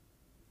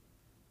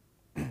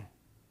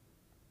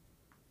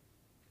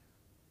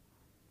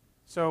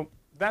 So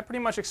that pretty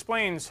much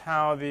explains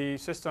how the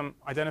system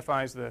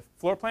identifies the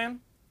floor plan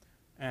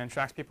and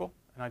tracks people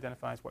and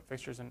identifies what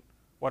fixtures and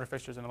water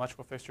fixtures and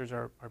electrical fixtures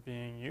are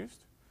being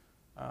used.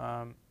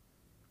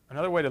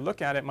 Another way to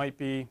look at it might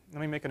be,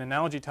 let me make an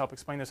analogy to help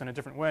explain this in a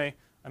different way.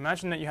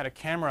 Imagine that you had a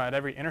camera at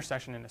every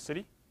intersection in a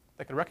city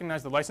that could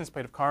recognize the license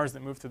plate of cars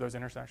that move through those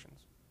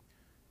intersections.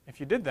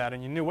 If you did that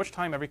and you knew which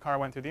time every car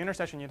went through the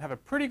intersection, you'd have a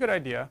pretty good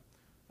idea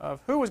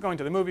of who was going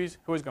to the movies,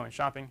 who was going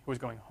shopping, who was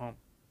going home.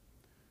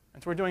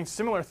 And so we're doing a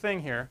similar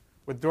thing here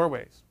with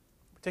doorways.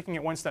 We're taking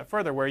it one step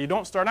further, where you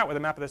don't start out with a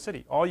map of the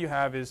city. All you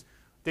have is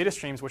data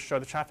streams which show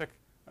the traffic,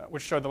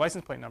 which show the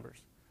license plate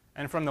numbers.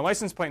 And from the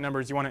license plate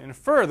numbers, you want to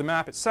infer the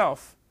map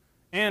itself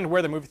and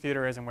where the movie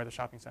theater is and where the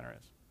shopping center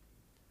is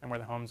and where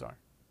the homes are.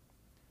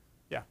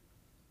 Yeah?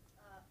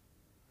 I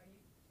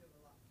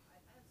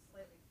have a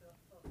slightly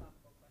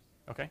philosophical question.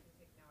 Okay. We can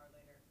take now or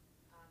later.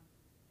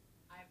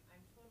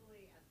 I'm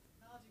totally, as a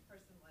technology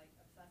person,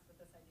 obsessed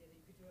with this idea that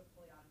you could do it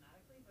fully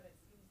automatically, but it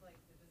seems like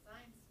the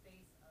design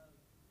space of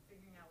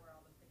figuring out where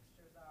all the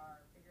fixtures are,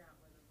 figuring out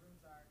where the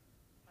rooms are,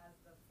 has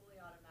the fully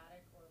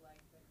automatic or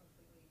the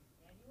completely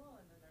manual,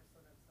 and then there's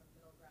sort of some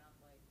middle ground,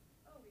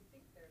 oh, we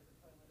think there's a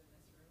toilet in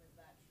this room, is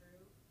that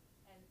true?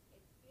 And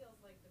it feels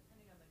like,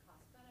 depending on the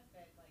cost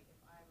benefit, if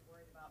I'm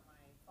worried about my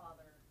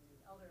father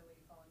who's elderly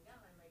falling down,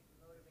 I might be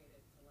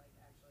motivated to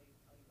actually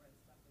tell you where the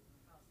stuff is in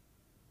the house.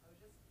 I was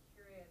just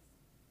curious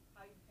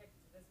how you picked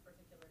this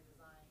particular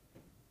design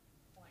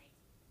point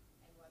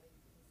and whether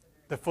you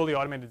considered The fully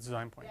automated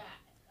design point. yeah,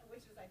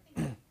 which is I think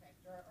what you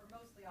picked, or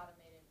mostly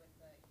automated with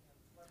the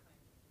floor plan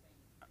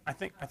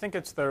thing. I think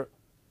it's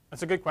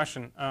that's a good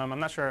question. I'm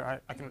not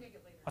sure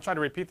I'll try to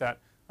repeat that.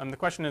 The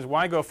question is,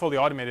 why go fully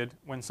automated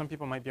when some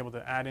people might be able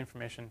to add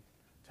information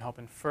to help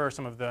infer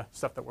some of the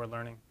stuff that we're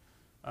learning?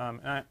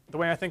 The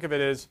way I think of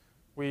it is,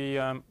 we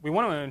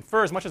want to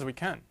infer as much as we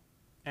can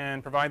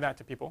and provide that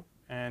to people.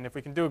 And if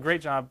we can do a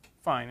great job,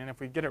 fine. And if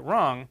we get it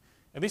wrong,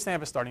 at least they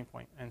have a starting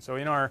point. And so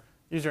in our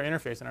user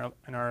interface,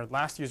 in our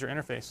last user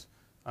interface,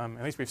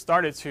 at least we've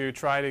started to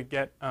try to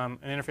get an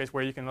interface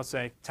where you can, let's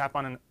say, tap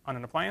on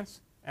an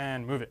appliance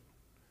and move it.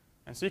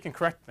 And so you can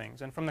correct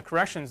things. And from the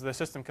corrections, the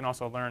system can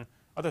also learn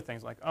other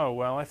things like, oh,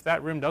 well, if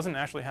that room doesn't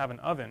actually have an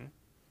oven,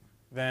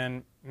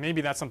 then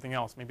maybe that's something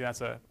else. Maybe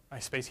that's a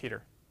space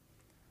heater,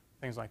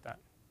 things like that.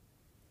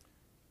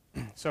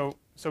 So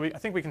I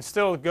think we can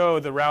still go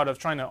the route of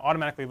trying to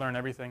automatically learn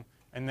everything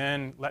and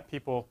then let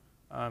people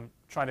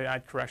try to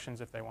add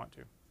corrections if they want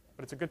to.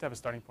 But it's good to have a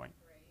starting point.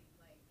 Right,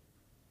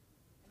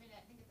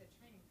 I think the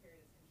training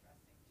period is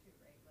interesting too,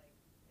 right?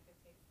 If it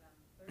takes them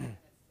 30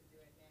 minutes to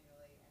do it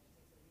manually and it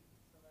takes a week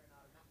to learn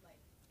automatically.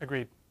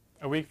 Agreed.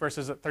 A week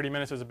versus 30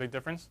 minutes is a big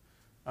difference.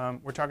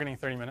 We're targeting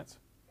 30 minutes.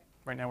 Okay.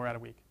 Right now we're at a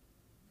week.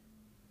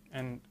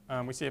 And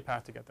we see a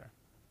path to get there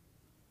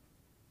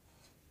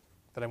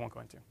that I won't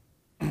go into.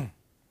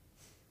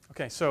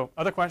 Okay, so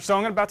other questions. So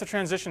I'm about to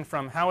transition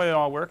from how it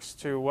all works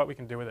to what we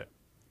can do with it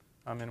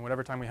in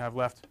whatever time we have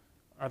left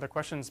Are there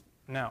questions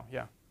now?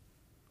 Yeah.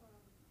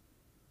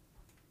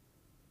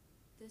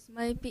 This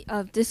might be.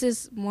 This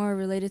is more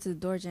related to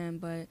the Doorjamb,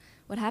 but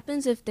what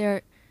happens if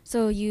they're?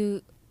 So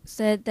you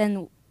said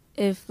then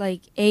if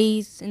like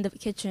A's in the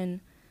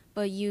kitchen,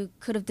 but you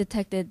could have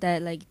detected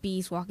that like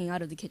B's walking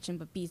out of the kitchen,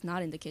 but B's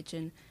not in the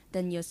kitchen,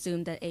 then you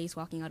assume that A's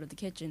walking out of the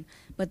kitchen.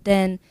 But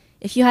then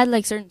if you had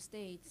like certain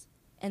states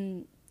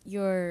and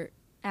your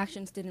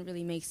actions didn't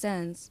really make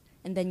sense,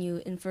 and then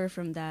you infer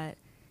from that,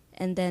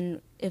 and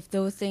then if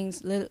those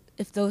things,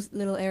 if those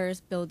little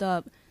errors build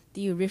up,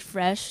 do you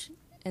refresh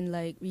and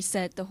like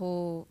reset the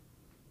whole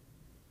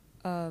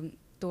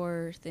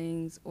door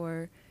things,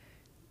 or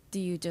do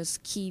you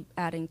just keep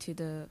adding to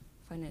the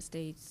finite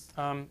states?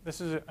 This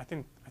is, I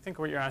think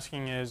what you're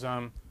asking is,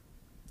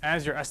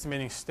 as you're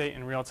estimating state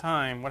in real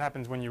time, what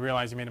happens when you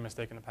realize you made a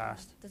mistake in the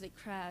past? Does it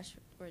crash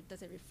or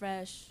does it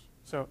refresh?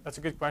 So that's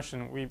a good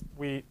question.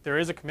 There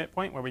is a commit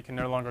point where we can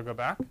no longer go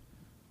back,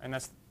 and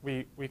that's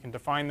we can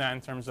define that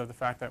in terms of the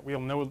fact that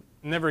we'll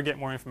never get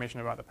more information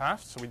about the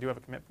past. So we do have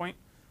a commit point.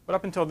 But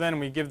up until then,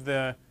 we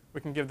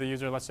can give the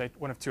user, let's say,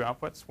 one of two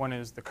outputs. One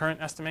is the current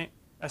estimate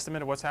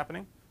of what's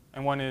happening,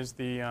 and one is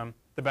the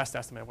best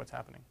estimate of what's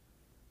happening.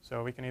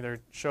 So we can either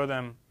show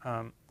them,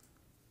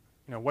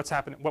 what's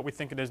happening, what we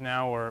think it is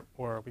now,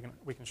 or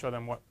we can show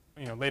them what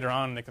later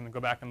on. They can go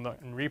back and look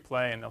and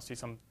replay, and they'll see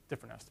some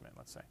different estimate,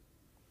 let's say.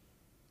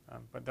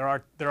 But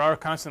there are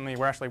constantly.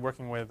 We're actually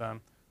working with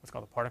what's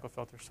called a particle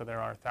filter. So there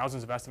are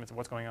thousands of estimates of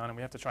what's going on, and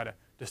we have to try to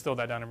distill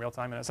that down in real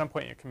time. And at some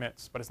point, it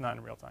commits, but it's not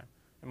in real time.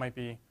 It might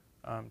be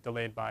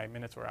delayed by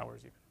minutes or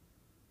hours even.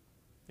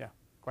 Yeah,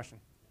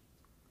 question?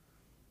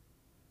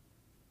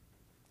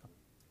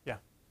 Yeah.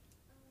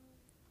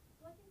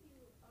 What if you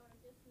are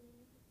just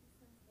limited to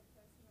sense the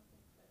person of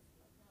interest,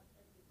 like not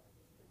everybody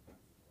is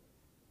responsible?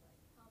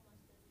 Like how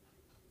much does it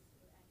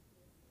reduce your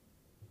accuracy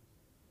if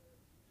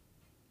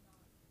you're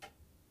not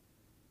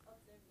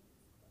observing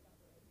this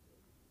collaborative?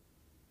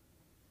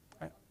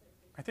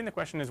 I think the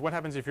question is, what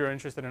happens if you're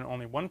interested in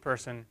only one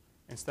person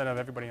instead of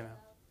everybody in the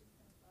house?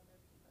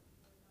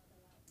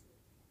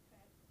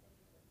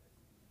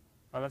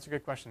 Oh, that's a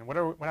good question. What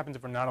happens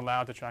if we're not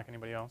allowed to track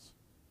anybody else?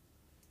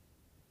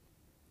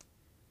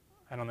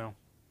 I don't know.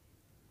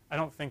 I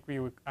don't think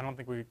we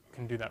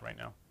can do that right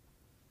now.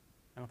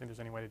 I don't think there's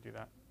any way to do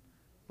that.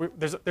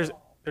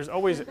 There's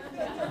always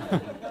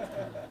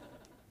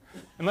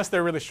unless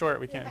they're really short,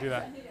 we can't do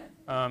that.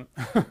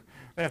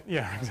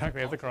 Yeah, exactly.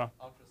 They have to crawl.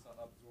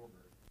 Ultrasound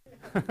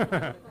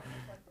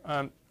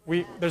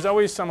absorber. There's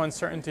always some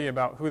uncertainty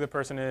about who the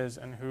person is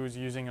and who's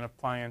using an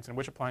appliance and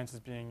which appliance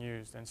is being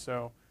used, and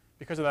so.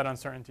 Because of that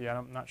uncertainty,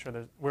 I'm not sure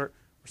we're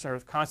sort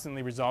of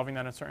constantly resolving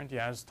that uncertainty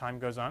as time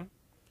goes on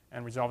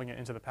and resolving it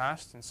into the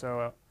past. And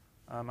so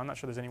I'm not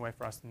sure there's any way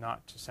for us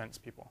not to sense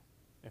people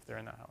if they're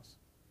in that house.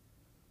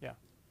 Yeah?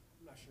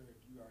 I'm not sure if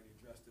you already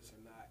addressed this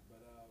or not, but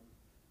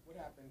what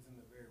happens in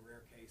the very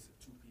rare case of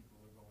two people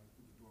are going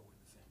through the doorway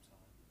at the same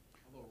time?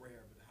 A little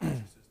rare, but how's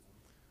your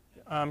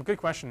system? Good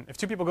question. If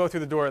two people go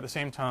through the door at the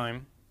same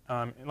time,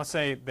 and let's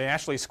say they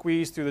actually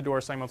squeeze through the door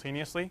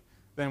simultaneously,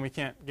 then we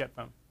can't get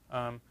them.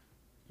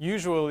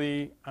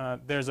 Usually,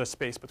 there's a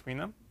space between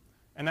them,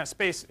 and that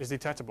space is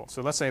detectable.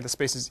 So let's say the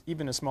space is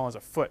even as small as a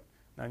foot.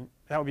 Now,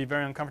 that would be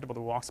very uncomfortable to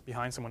walk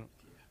behind someone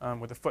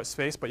with a foot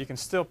space, but you can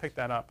still pick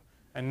that up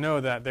and know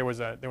that there was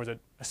a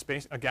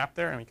space, a gap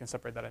there, and we can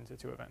separate that into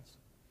two events.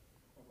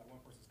 Well, like one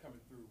person's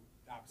coming through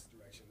the opposite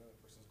direction, the other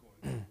person's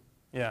going through.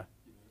 Yeah.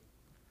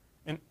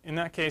 In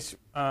that case,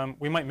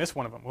 we might miss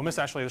one of them. We'll miss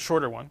actually the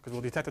shorter one because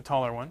we'll detect the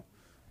taller one,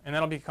 and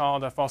that'll be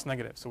called a false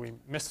negative. So we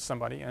missed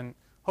somebody, and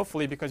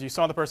hopefully, because you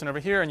saw the person over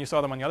here and you saw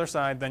them on the other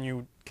side, then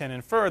you can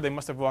infer they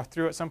must have walked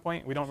through at some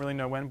point. We don't really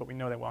know when, but we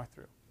know they walked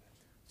through.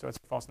 So it's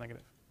a false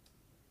negative.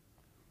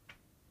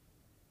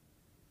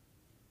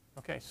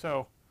 OK,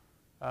 so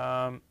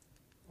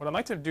what I'd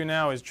like to do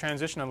now is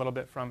transition a little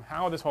bit from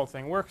how this whole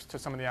thing works to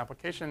some of the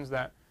applications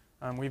that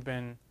we've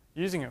been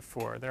using it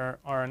for. There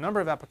are a number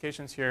of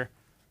applications here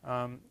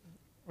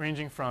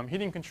ranging from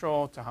heating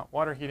control to hot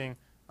water heating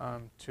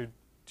to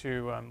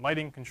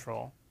lighting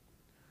control.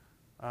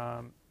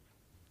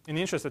 In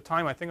the interest of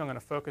time, I think I'm going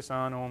to focus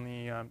on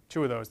only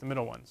two of those, the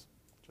middle ones,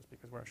 just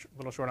because we're a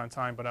little short on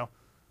time. But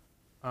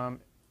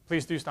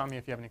please do stop me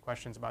if you have any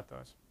questions about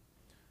those.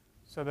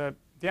 So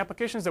the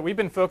applications that we've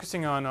been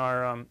focusing on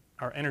are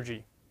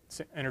energy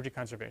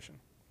conservation,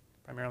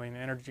 primarily in the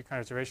energy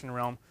conservation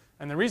realm.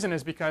 And the reason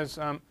is because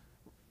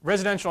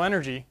residential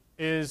energy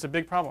is a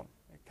big problem.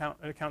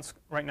 It accounts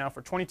right now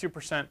for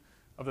 22%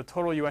 of the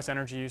total U.S.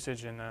 energy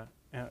usage in the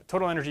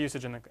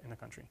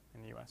country,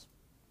 in the U.S.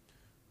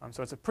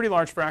 So it's a pretty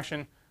large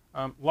fraction,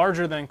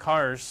 larger than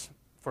cars,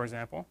 for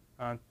example.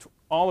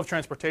 All of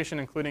transportation,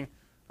 including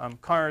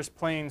cars,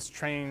 planes,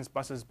 trains,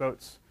 buses,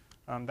 boats,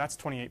 that's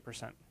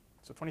 28%.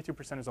 So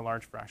 22% is a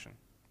large fraction.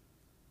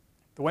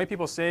 The way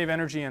people save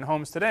energy in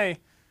homes today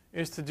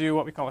is to do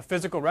what we call a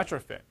physical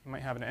retrofit. You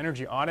might have an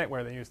energy audit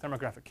where they use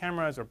thermographic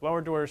cameras or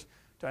blower doors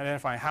to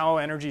identify how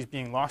energy is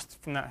being lost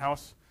from that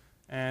house,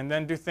 and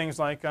then do things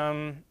like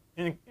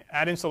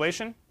add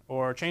insulation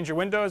or change your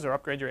windows, or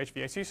upgrade your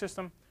HVAC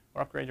system,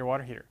 or upgrade your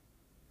water heater.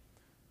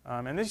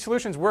 And these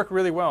solutions work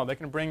really well. They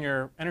can bring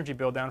your energy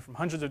bill down from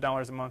hundreds of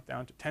dollars a month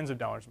down to tens of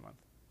dollars a month.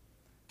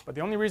 But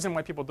the only reason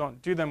why people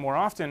don't do them more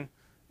often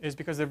is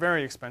because they're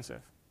very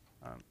expensive.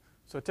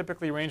 So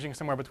typically ranging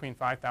somewhere between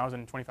 $5,000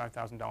 and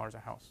 $25,000 a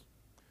house.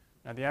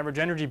 Now the average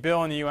energy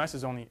bill in the US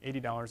is only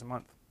 $80 a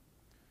month.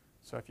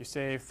 So if you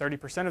save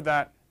 30% of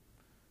that,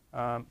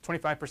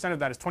 25% of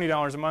that is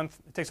 $20 a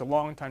month. It takes a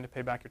long time to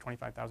pay back your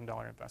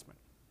 $25,000 investment.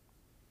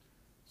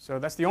 So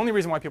that's the only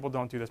reason why people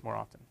don't do this more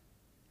often.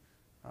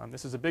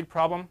 This is a big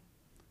problem,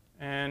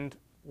 and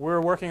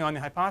we're working on the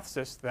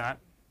hypothesis that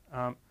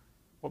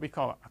what we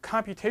call a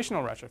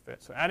computational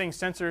retrofit, so adding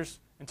sensors,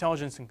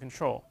 intelligence, and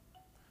control,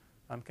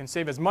 can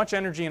save as much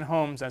energy in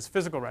homes as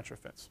physical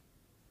retrofits,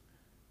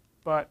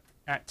 but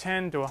at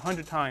 10 to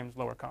 100 times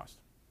lower cost.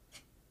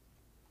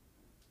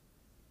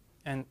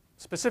 And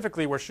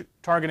specifically, we're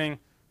targeting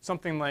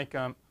something like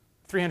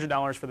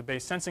 $300 for the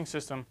base sensing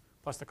system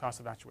plus the cost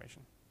of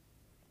actuation.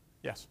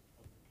 Yes?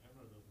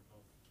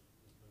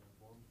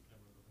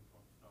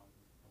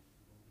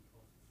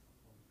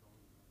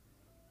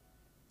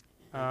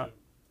 The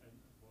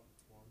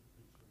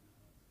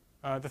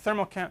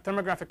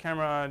thermographic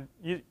camera,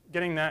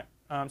 getting that,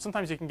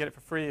 sometimes you can get it for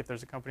free if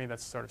there's a company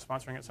that's sort of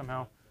sponsoring it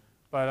somehow.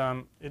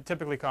 But it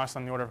typically costs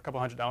on the order of a couple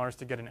 $100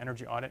 to get an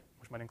energy audit,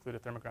 which might include a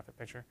thermographic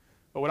picture.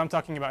 But what I'm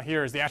talking about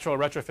here is the actual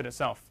retrofit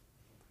itself.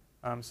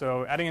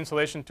 So adding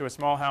insulation to a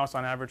small house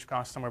on average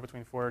costs somewhere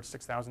between $4,000 to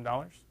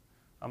 $6,000.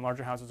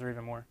 Larger houses are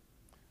even more.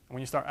 And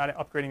when you start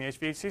upgrading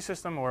the HVAC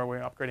system or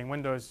we're upgrading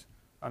windows,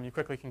 you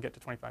quickly can get to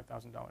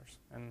 $25,000.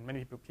 And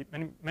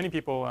many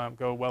people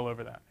go well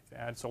over that. If they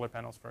add solar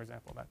panels, for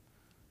example,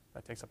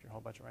 that takes up your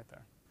whole budget right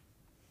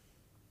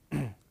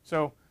there.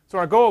 So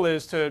our goal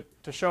is to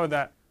show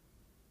that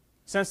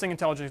sensing,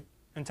 intelligence,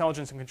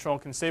 and control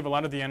can save a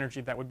lot of the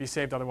energy that would be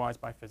saved otherwise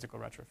by physical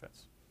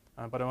retrofits,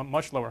 but at a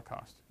much lower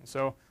cost. And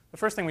so the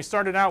first thing we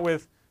started out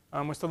with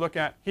was to look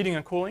at heating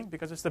and cooling,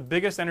 because it's the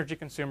biggest energy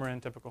consumer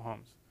in typical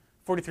homes.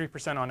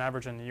 43% on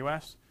average in the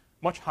US,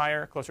 much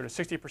higher, closer to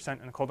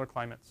 60% in colder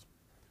climates,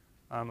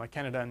 like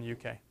Canada and the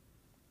UK.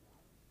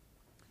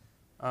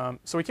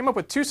 So we came up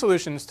with two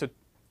solutions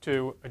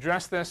to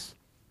address this.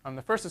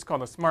 The first is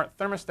called a smart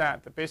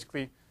thermostat that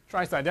basically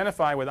tries to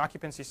identify with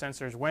occupancy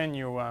sensors when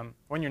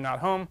you're not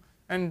home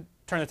and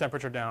turn the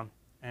temperature down.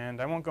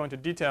 And I won't go into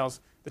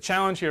details. The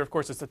challenge here, of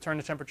course, is to turn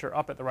the temperature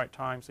up at the right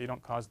time so you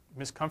don't cause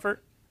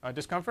discomfort.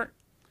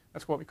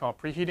 That's what we call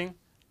preheating.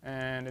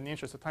 And in the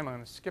interest of time, I'm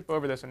going to skip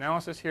over this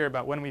analysis here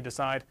about when we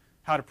decide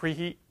how to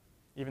preheat,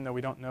 even though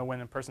we don't know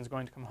when a person's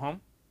going to come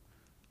home.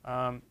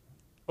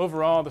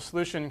 Overall, the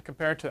solution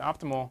compared to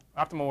optimal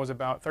was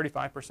about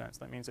 35%. So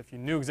that means if you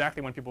knew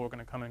exactly when people were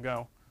going to come and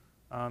go.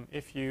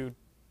 If you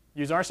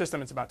use our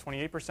system, it's about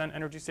 28%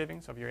 energy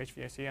savings of your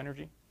HVAC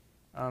energy.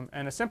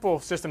 And a simple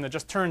system that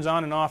just turns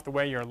on and off the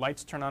way your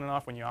lights turn on and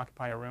off when you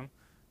occupy a room,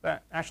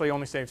 that actually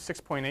only saves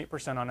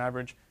 6.8% on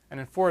average, and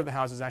in 4 of the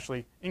houses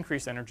actually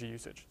increase energy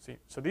usage.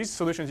 So these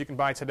solutions you can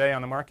buy today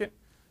on the market.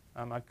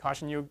 I'd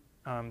caution you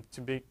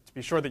to be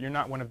sure that you're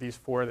not one of these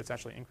 4 that's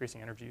actually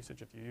increasing energy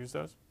usage if you use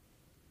those.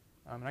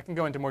 And I can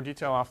go into more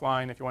detail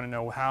offline if you want to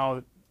know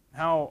how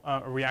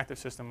a reactive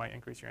system might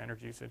increase your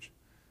energy usage.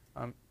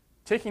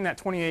 Taking that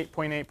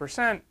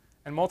 28.8%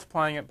 and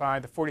multiplying it by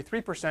the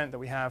 43% that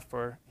we have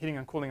for heating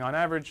and cooling on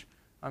average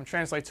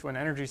translates to an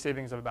energy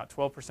savings of about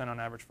 12% on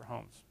average for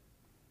homes.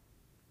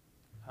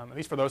 At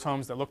least for those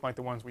homes that look like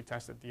the ones we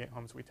tested, the 8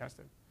 homes we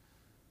tested.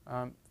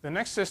 The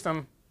next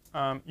system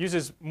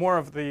uses more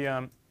of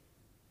the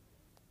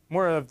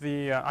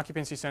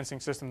occupancy sensing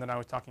system that I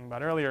was talking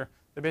about earlier.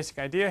 The basic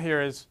idea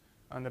here is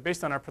that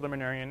based on our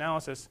preliminary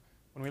analysis,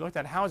 when we looked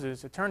at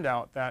houses, it turned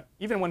out that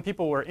even when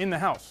people were in the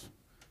house,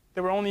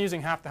 they were only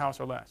using half the house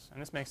or less.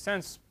 And this makes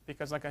sense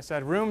because, like I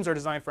said, rooms are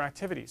designed for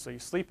activity. So you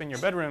sleep in your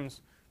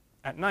bedrooms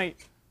at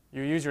night.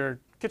 You use your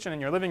kitchen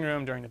and your living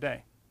room during the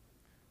day.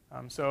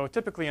 So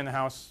typically in the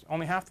house,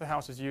 only half the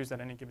house is used at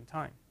any given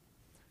time.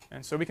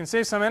 And so we can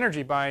save some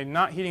energy by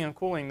not heating and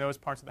cooling those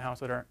parts of the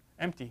house that are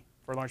empty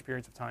for large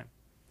periods of time.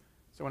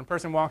 So when a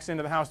person walks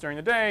into the house during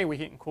the day, we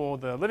heat and cool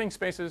the living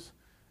spaces.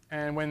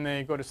 And when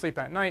they go to sleep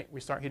at night,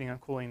 we start heating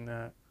and cooling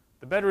the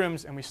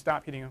bedrooms, and we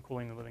stop heating and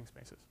cooling the living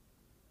spaces.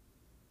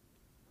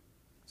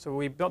 So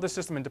we built this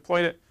system and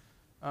deployed it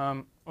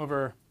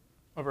over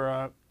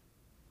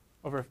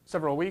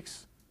several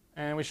weeks.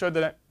 And we showed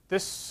that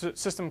this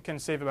system can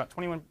save about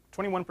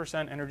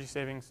 21% energy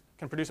savings,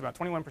 can produce about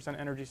 21%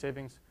 energy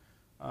savings,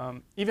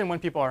 even when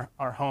people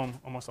are home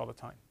almost all the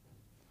time.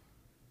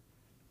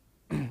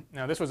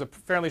 Now, this was a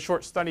fairly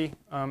short study.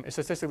 It's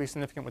statistically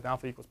significant with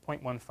alpha equals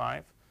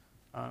 0.15.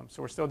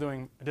 So we're still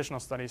doing additional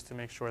studies to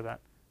make sure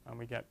that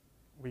we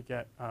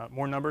get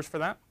more numbers for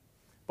that.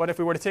 But if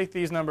we were to take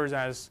these numbers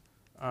as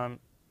an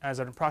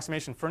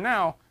approximation for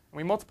now, and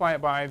we multiply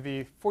it by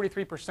the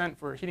 43%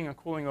 for heating and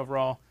cooling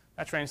overall,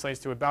 that translates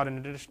to about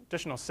an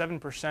additional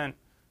 7%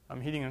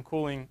 heating and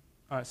cooling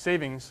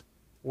savings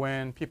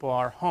when people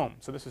are home.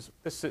 So this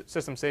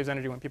system saves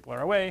energy when people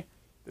are away,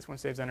 This one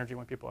saves energy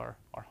when people are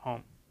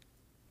home.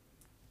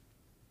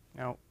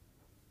 Now,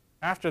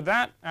 after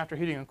that, after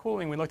heating and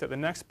cooling, we looked at the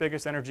next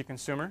biggest energy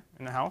consumer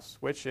in the house,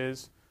 which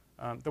is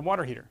the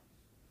water heater.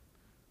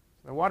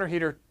 The water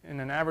heater in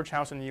an average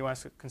house in the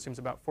US consumes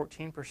about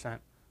 14%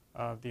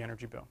 of the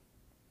energy bill.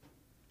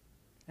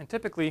 And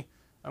typically,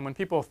 when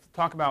people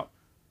talk about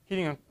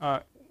heating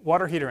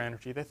water heater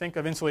energy, they think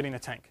of insulating a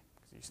tank,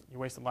 because you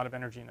waste a lot of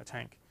energy in a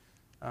tank.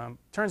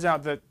 Turns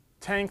out that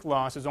tank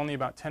loss is only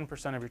about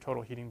 10% of your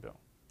total heating bill.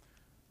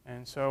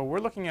 And so we're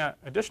looking at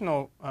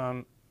additional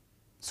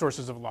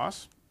sources of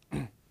loss.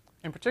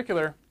 In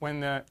particular, when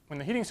the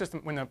heating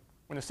system, when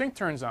the sink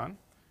turns on,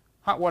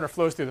 hot water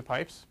flows through the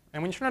pipes,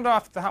 and when you turn it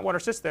off, the hot water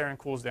sits there and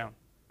cools down.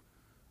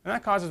 And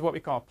that causes what we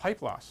call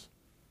pipe loss,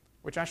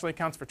 which actually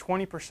accounts for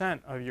 20%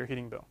 of your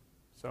heating bill.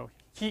 So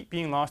heat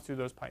being lost through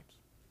those pipes.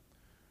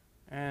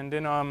 And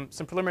in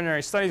some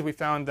preliminary studies, we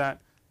found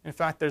that, in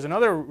fact, there's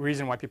another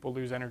reason why people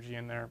lose energy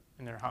in their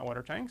hot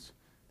water tanks.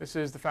 This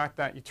is the fact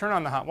that you turn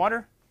on the hot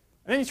water,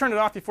 and then you turn it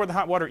off before the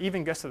hot water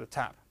even gets to the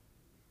tap.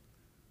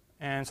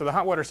 And so the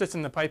hot water sits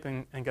in the pipe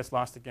and gets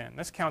lost again.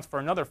 This counts for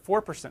another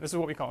 4%. This is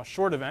what we call a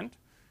short event.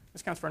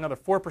 This counts for another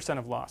 4%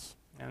 of loss.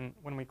 And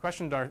when we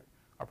questioned our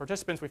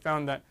participants, we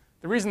found that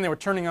the reason they were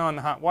turning on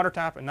the hot water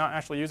tap and not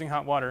actually using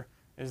hot water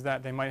is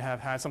that they might have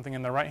had something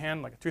in their right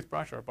hand, like a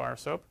toothbrush or a bar of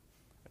soap.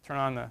 They turn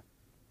on the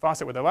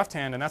faucet with their left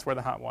hand, and that's where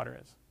the hot water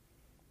is.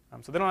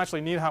 So they don't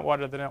actually need hot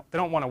water. They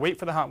don't want to wait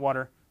for the hot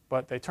water,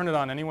 but they turn it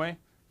on anyway,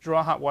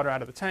 draw hot water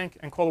out of the tank,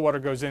 and cold water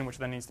goes in, which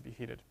then needs to be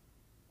heated.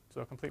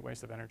 So a complete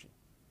waste of energy.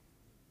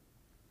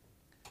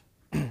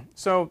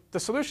 So the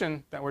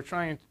solution that we're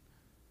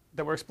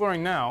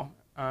exploring now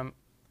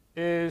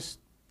is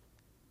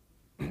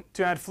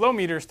to add flow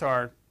meters to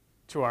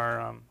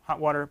our hot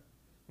water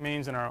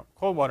mains and our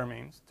cold water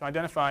mains to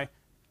identify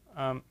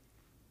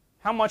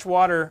how much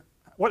water,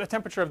 what the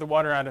temperature of the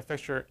water at a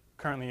fixture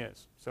currently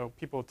is. So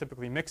people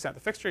typically mix at the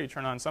fixture. You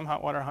turn on some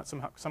hot water,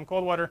 some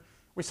cold water.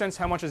 We sense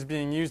how much is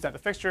being used at the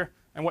fixture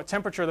and what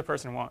temperature the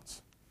person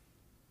wants.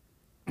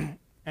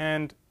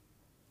 And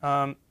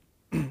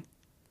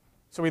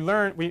so we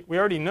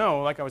already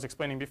know, like I was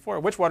explaining before,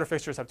 which water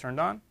fixtures have turned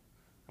on.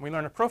 And we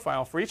learn a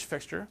profile for each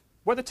fixture,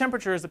 what the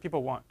temperature is that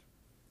people want.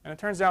 And it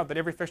turns out that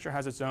every fixture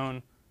has its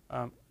own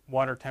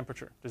water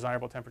temperature,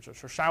 desirable temperature.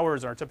 So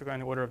showers are typically on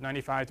the order of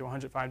 95 to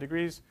 105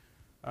 degrees,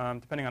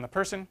 depending on the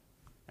person.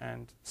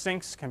 And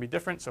sinks can be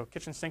different. So a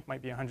kitchen sink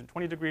might be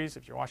 120 degrees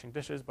if you're washing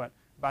dishes, but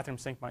a bathroom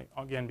sink might,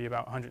 again, be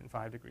about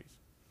 105 degrees.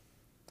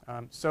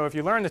 So if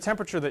you learn the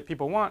temperature that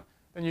people want,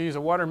 then you use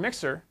a water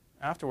mixer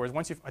afterwards,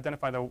 once you've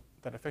identified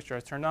that a fixture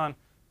has turned on,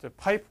 to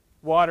pipe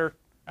water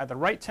at the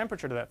right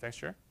temperature to that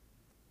fixture.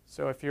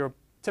 So if you're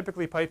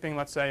typically piping,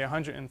 let's say,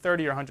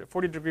 130 or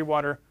 140 degree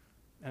water,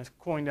 and it's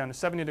cooling down to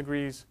 70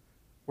 degrees,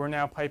 we're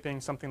now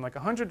piping something like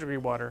 100 degree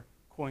water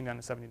cooling down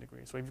to 70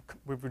 degrees. So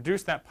we've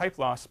reduced that pipe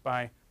loss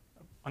by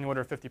on the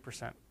order of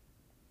 50%. And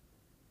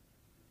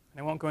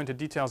I won't go into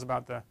details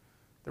about the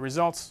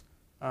results,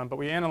 but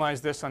we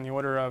analyzed this on the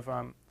order of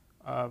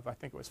I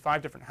think it was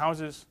 5 different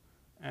houses,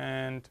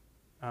 and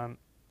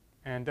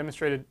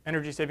demonstrated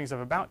energy savings of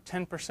about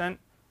 10%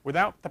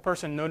 without the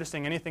person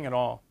noticing anything at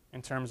all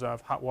in terms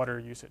of hot water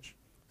usage.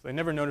 So they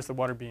never noticed the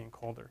water being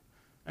colder.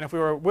 And if we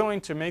were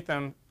willing to make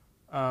them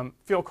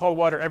feel cold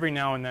water every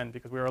now and then,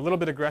 because we were a little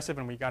bit aggressive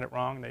and we got it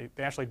wrong,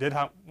 they actually did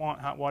want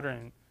hot water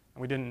and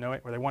we didn't know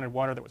it, or they wanted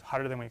water that was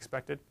hotter than we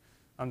expected,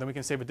 then we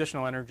can save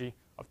additional energy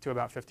up to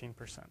about 15%.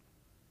 So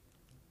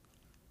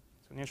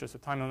in the interest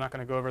of time, I'm not going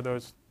to go over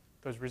those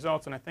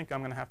results, and I think I'm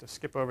going to have to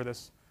skip over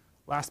this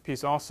last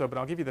piece also, but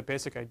I'll give you the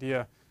basic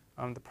idea.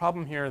 The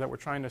problem here that we're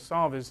trying to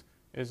solve is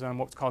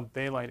what's called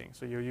daylighting.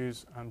 So you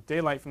use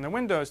daylight from the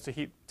windows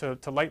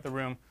to light the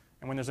room,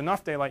 and when there's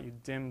enough daylight, you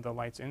dim the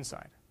lights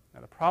inside.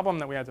 Now the problem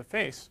that we had to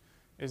face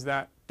is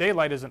that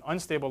daylight is an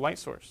unstable light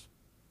source.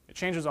 It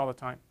changes all the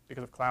time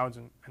because of clouds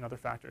and other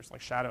factors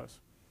like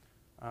shadows.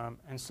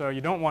 And so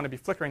you don't want to be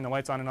flickering the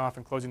lights on and off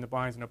and closing the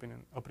blinds and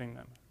opening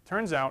them.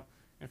 Turns out,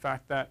 in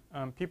fact, that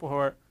people who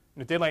are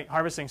daylight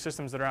harvesting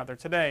systems that are out there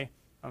today,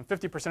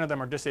 50% of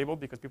them are disabled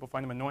because people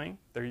find them annoying.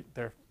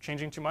 They're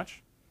changing too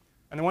much.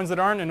 And the ones that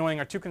aren't annoying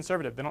are too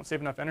conservative. They don't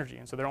save enough energy.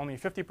 And so they're only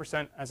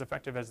 50% as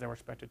effective as they were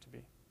expected to be.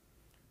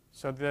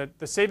 So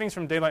the savings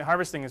from daylight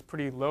harvesting is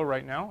pretty low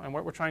right now. And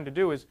what we're trying to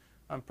do is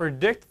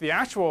predict the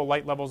actual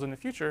light levels in the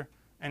future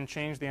and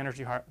change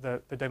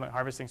the the daylight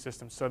harvesting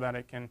system so that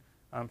it can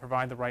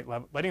provide the right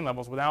lighting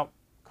levels without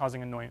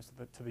causing annoyance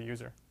to the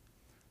user.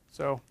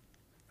 So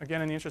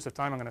again, in the interest of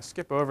time, I'm going to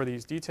skip over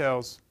these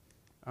details.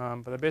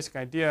 But the basic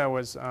idea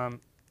was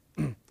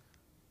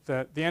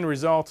the end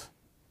result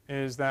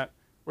is that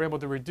we're able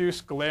to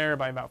reduce glare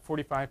by about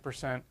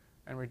 45%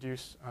 and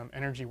reduce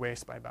energy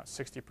waste by about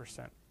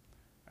 60%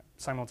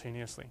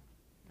 simultaneously.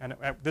 And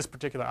at this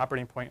particular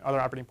operating point, other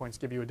operating points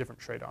give you a different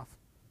trade-off.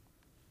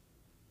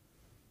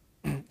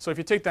 So if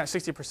you take that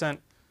 60%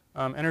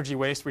 energy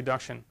waste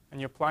reduction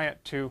and you apply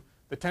it to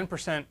the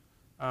 10%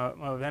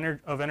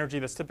 of energy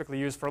that's typically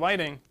used for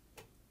lighting,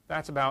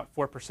 that's about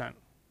 4%.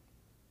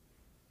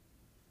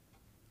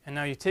 And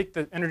now you take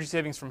the energy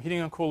savings from heating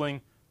and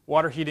cooling,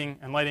 water heating,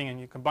 and lighting, and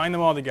you combine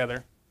them all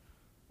together.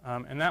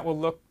 And that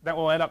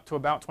will add up to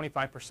about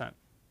 25%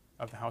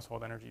 of the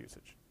household energy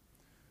usage.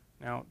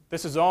 Now,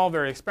 this is all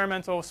very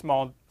experimental,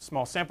 small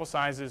sample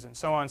sizes, and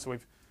so on. So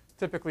we've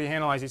typically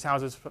analyzed these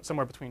houses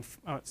somewhere between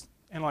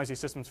analyze these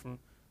systems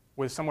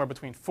with somewhere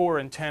between 4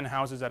 and 10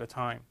 houses at a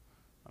time.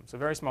 So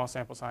very small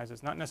sample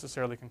sizes, not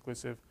necessarily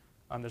conclusive.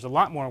 There's a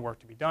lot more work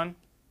to be done.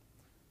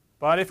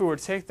 But if we were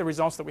to take the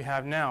results that we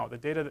have now, the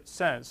data that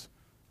says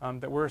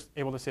that we're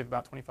able to save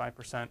about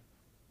 25%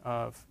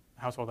 of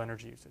household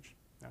energy usage.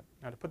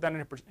 Now to put that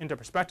into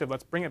perspective,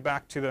 let's bring it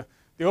back to the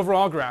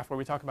overall graph where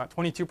we talk about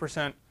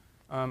 22%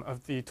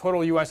 of the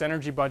total US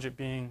energy budget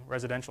being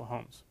residential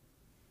homes.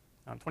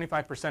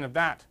 25% of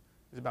that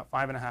is about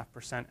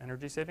 5.5%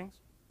 energy savings.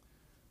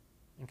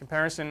 In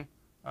comparison,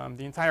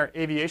 the entire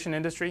aviation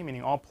industry,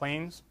 meaning all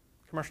planes,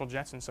 commercial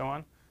jets, and so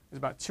on, is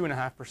about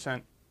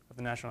 2.5% of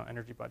the national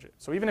energy budget.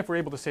 So even if we're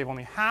able to save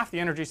only half the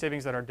energy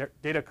savings that our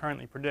data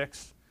currently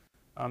predicts,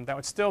 that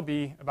would still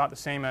be about the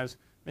same as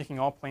making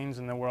all planes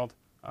in the world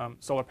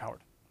solar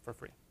powered for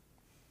free,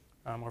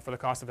 or for the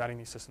cost of adding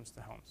these systems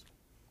to homes.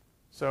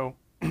 So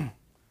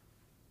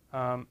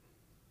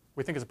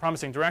we think it's a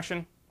promising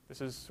direction. This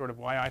is sort of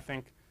why I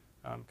think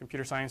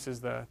computer science is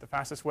the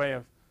fastest way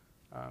of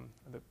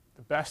the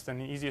best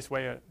and the easiest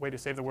way to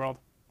save the world.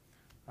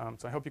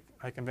 So I hope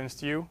I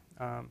convinced you.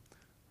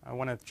 I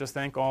want to just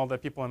thank all the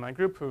people in my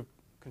group who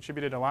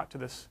contributed a lot to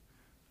this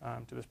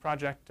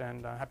project,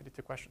 and happy to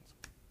take questions.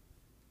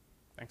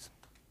 Thanks.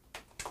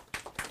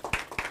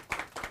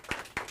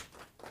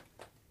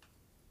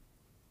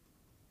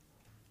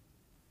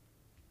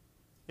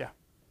 Yeah.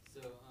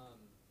 So,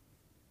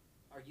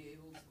 are you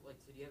able to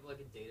so do you have like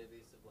a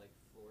database of like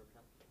floor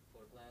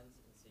plans,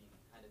 and so you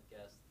can kind of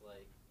guess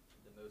like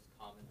the most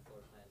common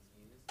floor plans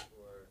used,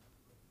 or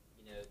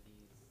these?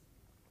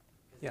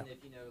 Because Yeah. then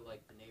if you know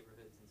like the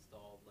neighborhoods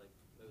installed, like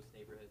most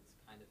neighborhoods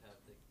kind of have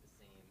the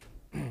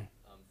same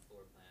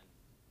floor plan.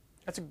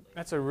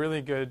 That's a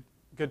really good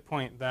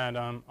point. That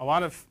a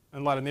lot of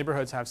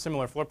neighborhoods have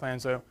similar floor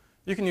plans. So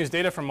you can use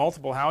data from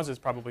multiple houses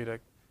probably to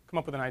come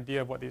up with an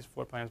idea of what these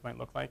floor plans might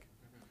look like.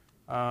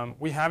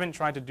 We haven't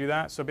tried to do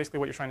that. So basically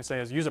what you're trying to say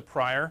is use a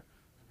prior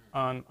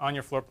on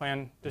your floor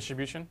plan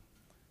distribution.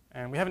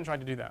 And we haven't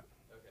tried to do that.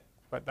 Okay.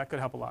 But that could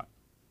help a lot.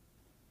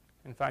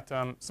 In fact,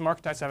 some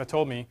architects have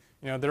told me,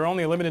 there are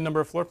only a limited number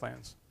of floor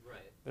plans.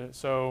 Right.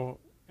 So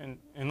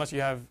unless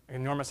you have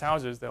enormous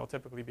houses, they'll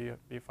typically be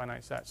a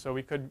finite set. So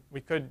we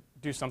could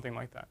do something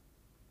like that.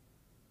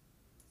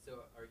 So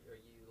are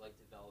you like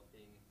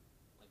developing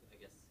like I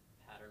guess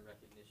pattern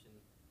recognition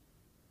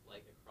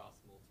like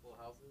across multiple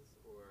houses,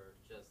 or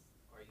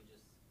are you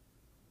just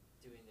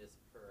doing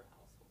this per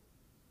household?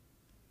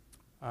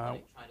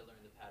 Like trying to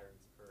learn the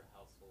patterns per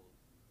household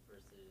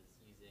versus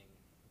using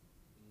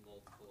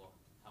multiple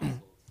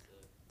households to.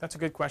 That's a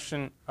good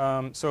question.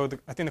 So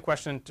I think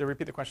to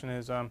repeat the question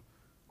is,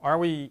 are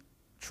we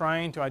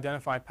trying to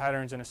identify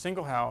patterns in a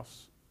single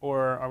house,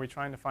 or are we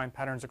trying to find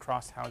patterns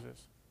across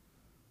houses?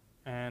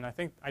 And I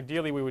think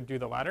ideally we would do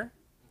the latter.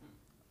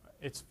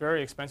 It's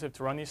very expensive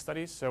to run these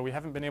studies, so we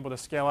haven't been able to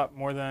scale up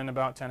more than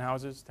about 10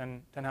 houses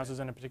in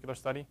a particular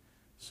study.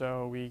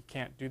 So we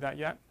can't do that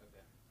yet.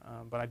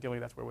 Okay. But ideally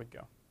that's where we'd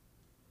go.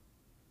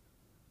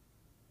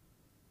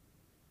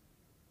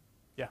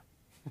 Yeah.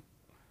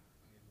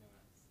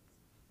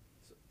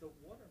 So the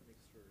water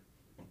mixture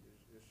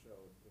you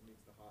showed, to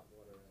mix the hot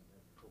water and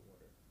then cold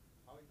water,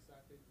 how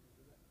exactly do you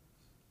do that?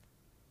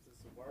 Is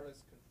this a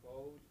wireless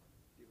controlled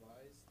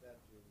device that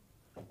you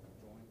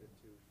join the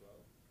two flow?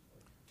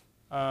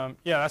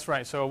 Yeah, that's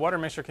right. So a water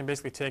mixture can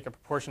basically take a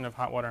proportion of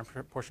hot water and a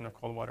proportion of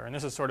cold water. And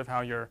this is sort of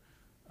how there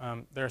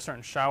are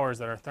certain showers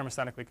that are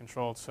thermostatically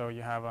controlled. So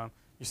you have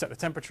you set the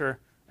temperature,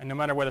 and no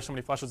matter whether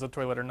somebody flushes the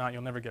toilet or not,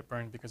 you'll never get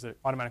burned because it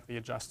automatically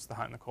adjusts the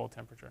hot and the cold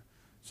temperature.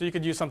 So you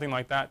could use something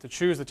like that to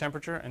choose the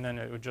temperature, and then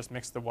it would just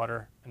mix the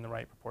water in the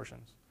right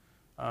proportions.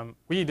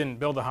 We didn't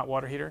build a hot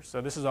water heater,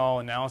 so this is all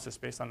analysis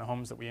based on the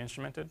homes that we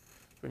instrumented.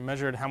 So we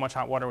measured how much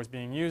hot water was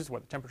being used,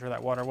 what the temperature of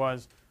that water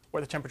was,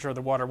 what the temperature of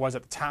the water was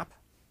at the tap,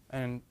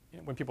 and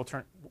when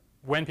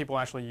people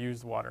actually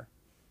used water.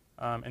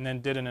 And then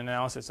did an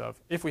analysis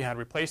of if we had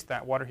replaced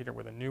that water heater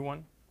with a new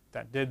one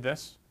that did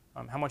this,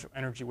 how much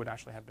energy would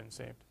actually have been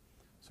saved.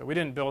 So we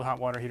didn't build hot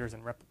water heaters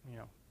and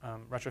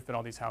retrofit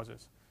all these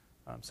houses.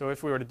 So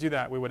if we were to do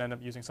that, we would end up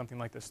using something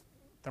like this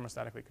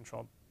thermostatically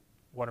controlled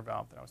water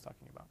valve that I was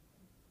talking about.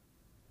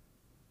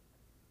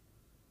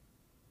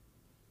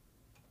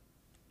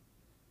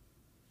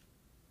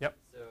 Yep.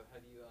 So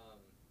have you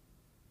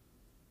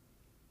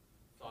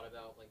thought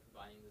about like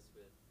combining this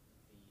with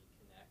the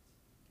Kinect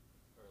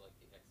or like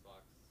the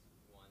Xbox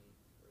One,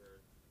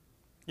 or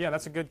Yeah,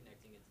 that's a good.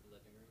 connecting it to the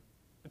living room?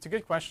 It's a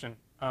good question.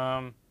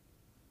 I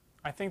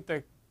think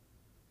that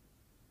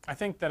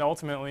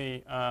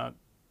ultimately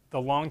the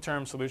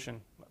long-term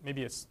solution,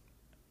 maybe it's,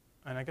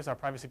 and I guess our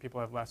privacy people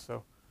have less,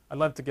 so I'd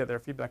love to get their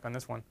feedback on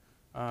this one.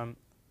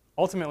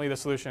 Ultimately, the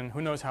solution,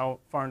 who knows how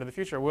far into the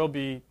future, will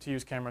be to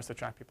use cameras to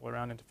track people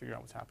around and to figure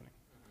out what's happening.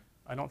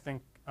 I don't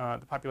think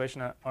the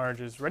population at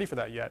large is ready for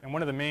that yet. And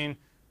one of the main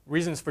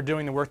reasons for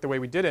doing the work the way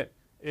we did it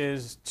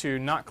is to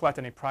not collect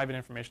any private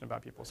information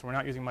about people. So we're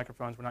not using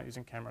microphones, we're not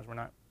using cameras, we're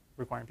not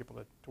requiring people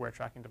to wear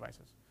tracking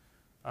devices.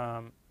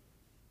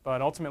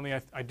 But ultimately,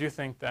 I do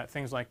think that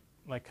things like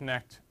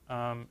Connect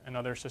and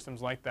other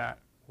systems like that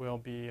will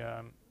be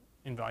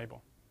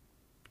invaluable.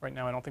 Right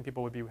now, I don't think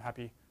people would be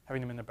happy having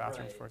them in their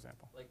bathrooms, Right. for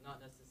example. Like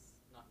not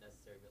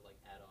necessary, but like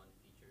add-on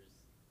features,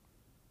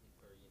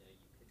 or you know,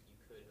 you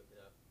could hook it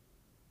up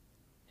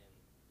and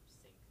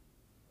sync.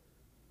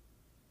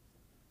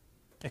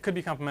 It could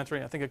be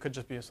complementary. I think it could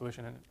just be a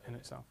solution in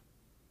itself.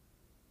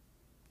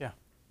 Yeah.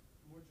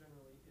 More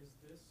generally, is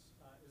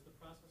the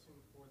processing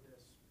for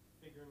this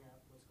figuring out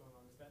what's going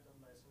on? Is that done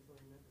by a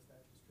central unit? Is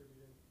that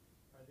distributed?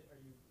 Are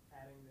you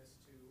adding this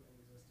to an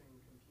existing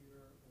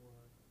computer, or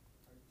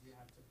do you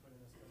have to put in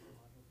a special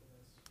module for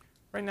this?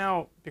 Right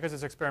now, because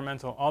it's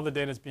experimental, all the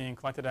data is being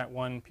collected at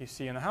one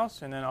PC in the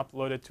house and then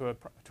uploaded to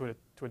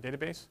a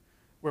database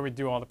where we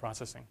do all the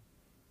processing.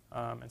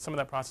 And some of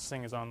that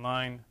processing is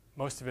online.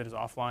 Most of it is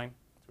offline,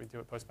 so we do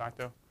it post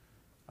facto.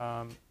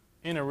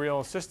 In a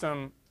real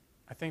system,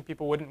 I think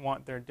people wouldn't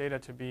want their data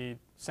to be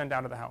sent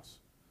out of the house.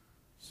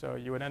 So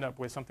you would end up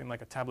with something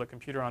like a tablet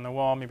computer on the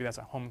wall. Maybe that's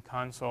a home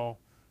console.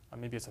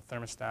 Maybe it's a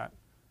thermostat.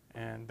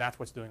 And that's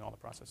what's doing all the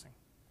processing.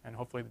 And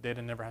hopefully the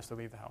data never has to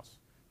leave the house.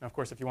 Now, of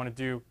course, if you want to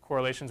do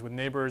correlations with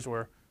neighbors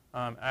or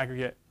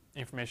aggregate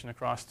information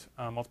across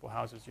multiple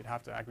houses, you'd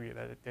have to aggregate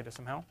that data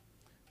somehow.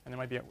 And there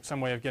might be some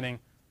way of getting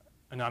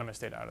anonymous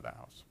data out of that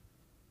house.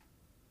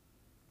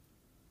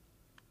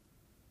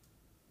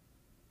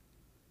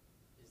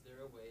 Is there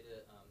a way to,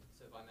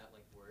 so if I'm at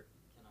like work,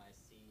 can I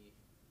see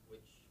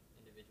which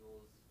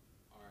individuals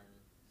are in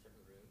certain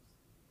rooms,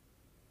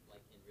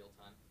 like in real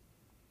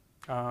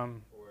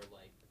time? Or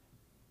like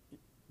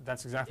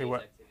That's exactly day's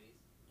what. activities?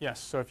 Yes.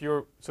 So if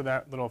you're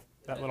that little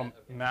okay.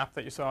 map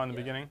that you saw in the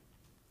Yeah. beginning,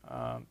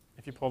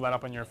 if you pull that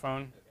up on your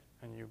phone Okay.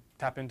 and you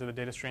tap into the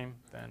data stream,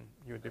 then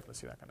you would be able to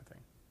see that kind of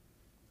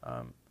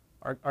thing.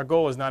 Our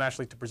goal is not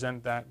actually to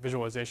present that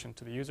visualization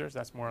to the users.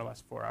 That's more or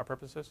less for our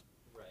purposes.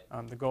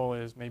 Right. The goal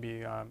is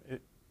maybe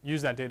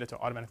use that data to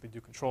automatically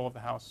do control of the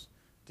house,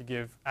 to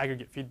give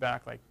aggregate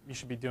feedback, like you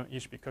should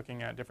be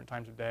cooking at different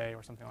times of day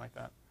or something like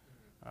that.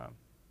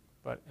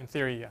 But in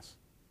theory, yes.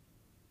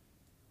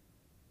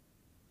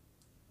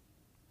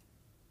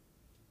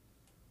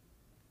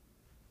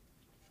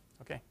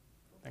 Okay.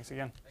 Thanks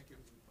again. Thank you.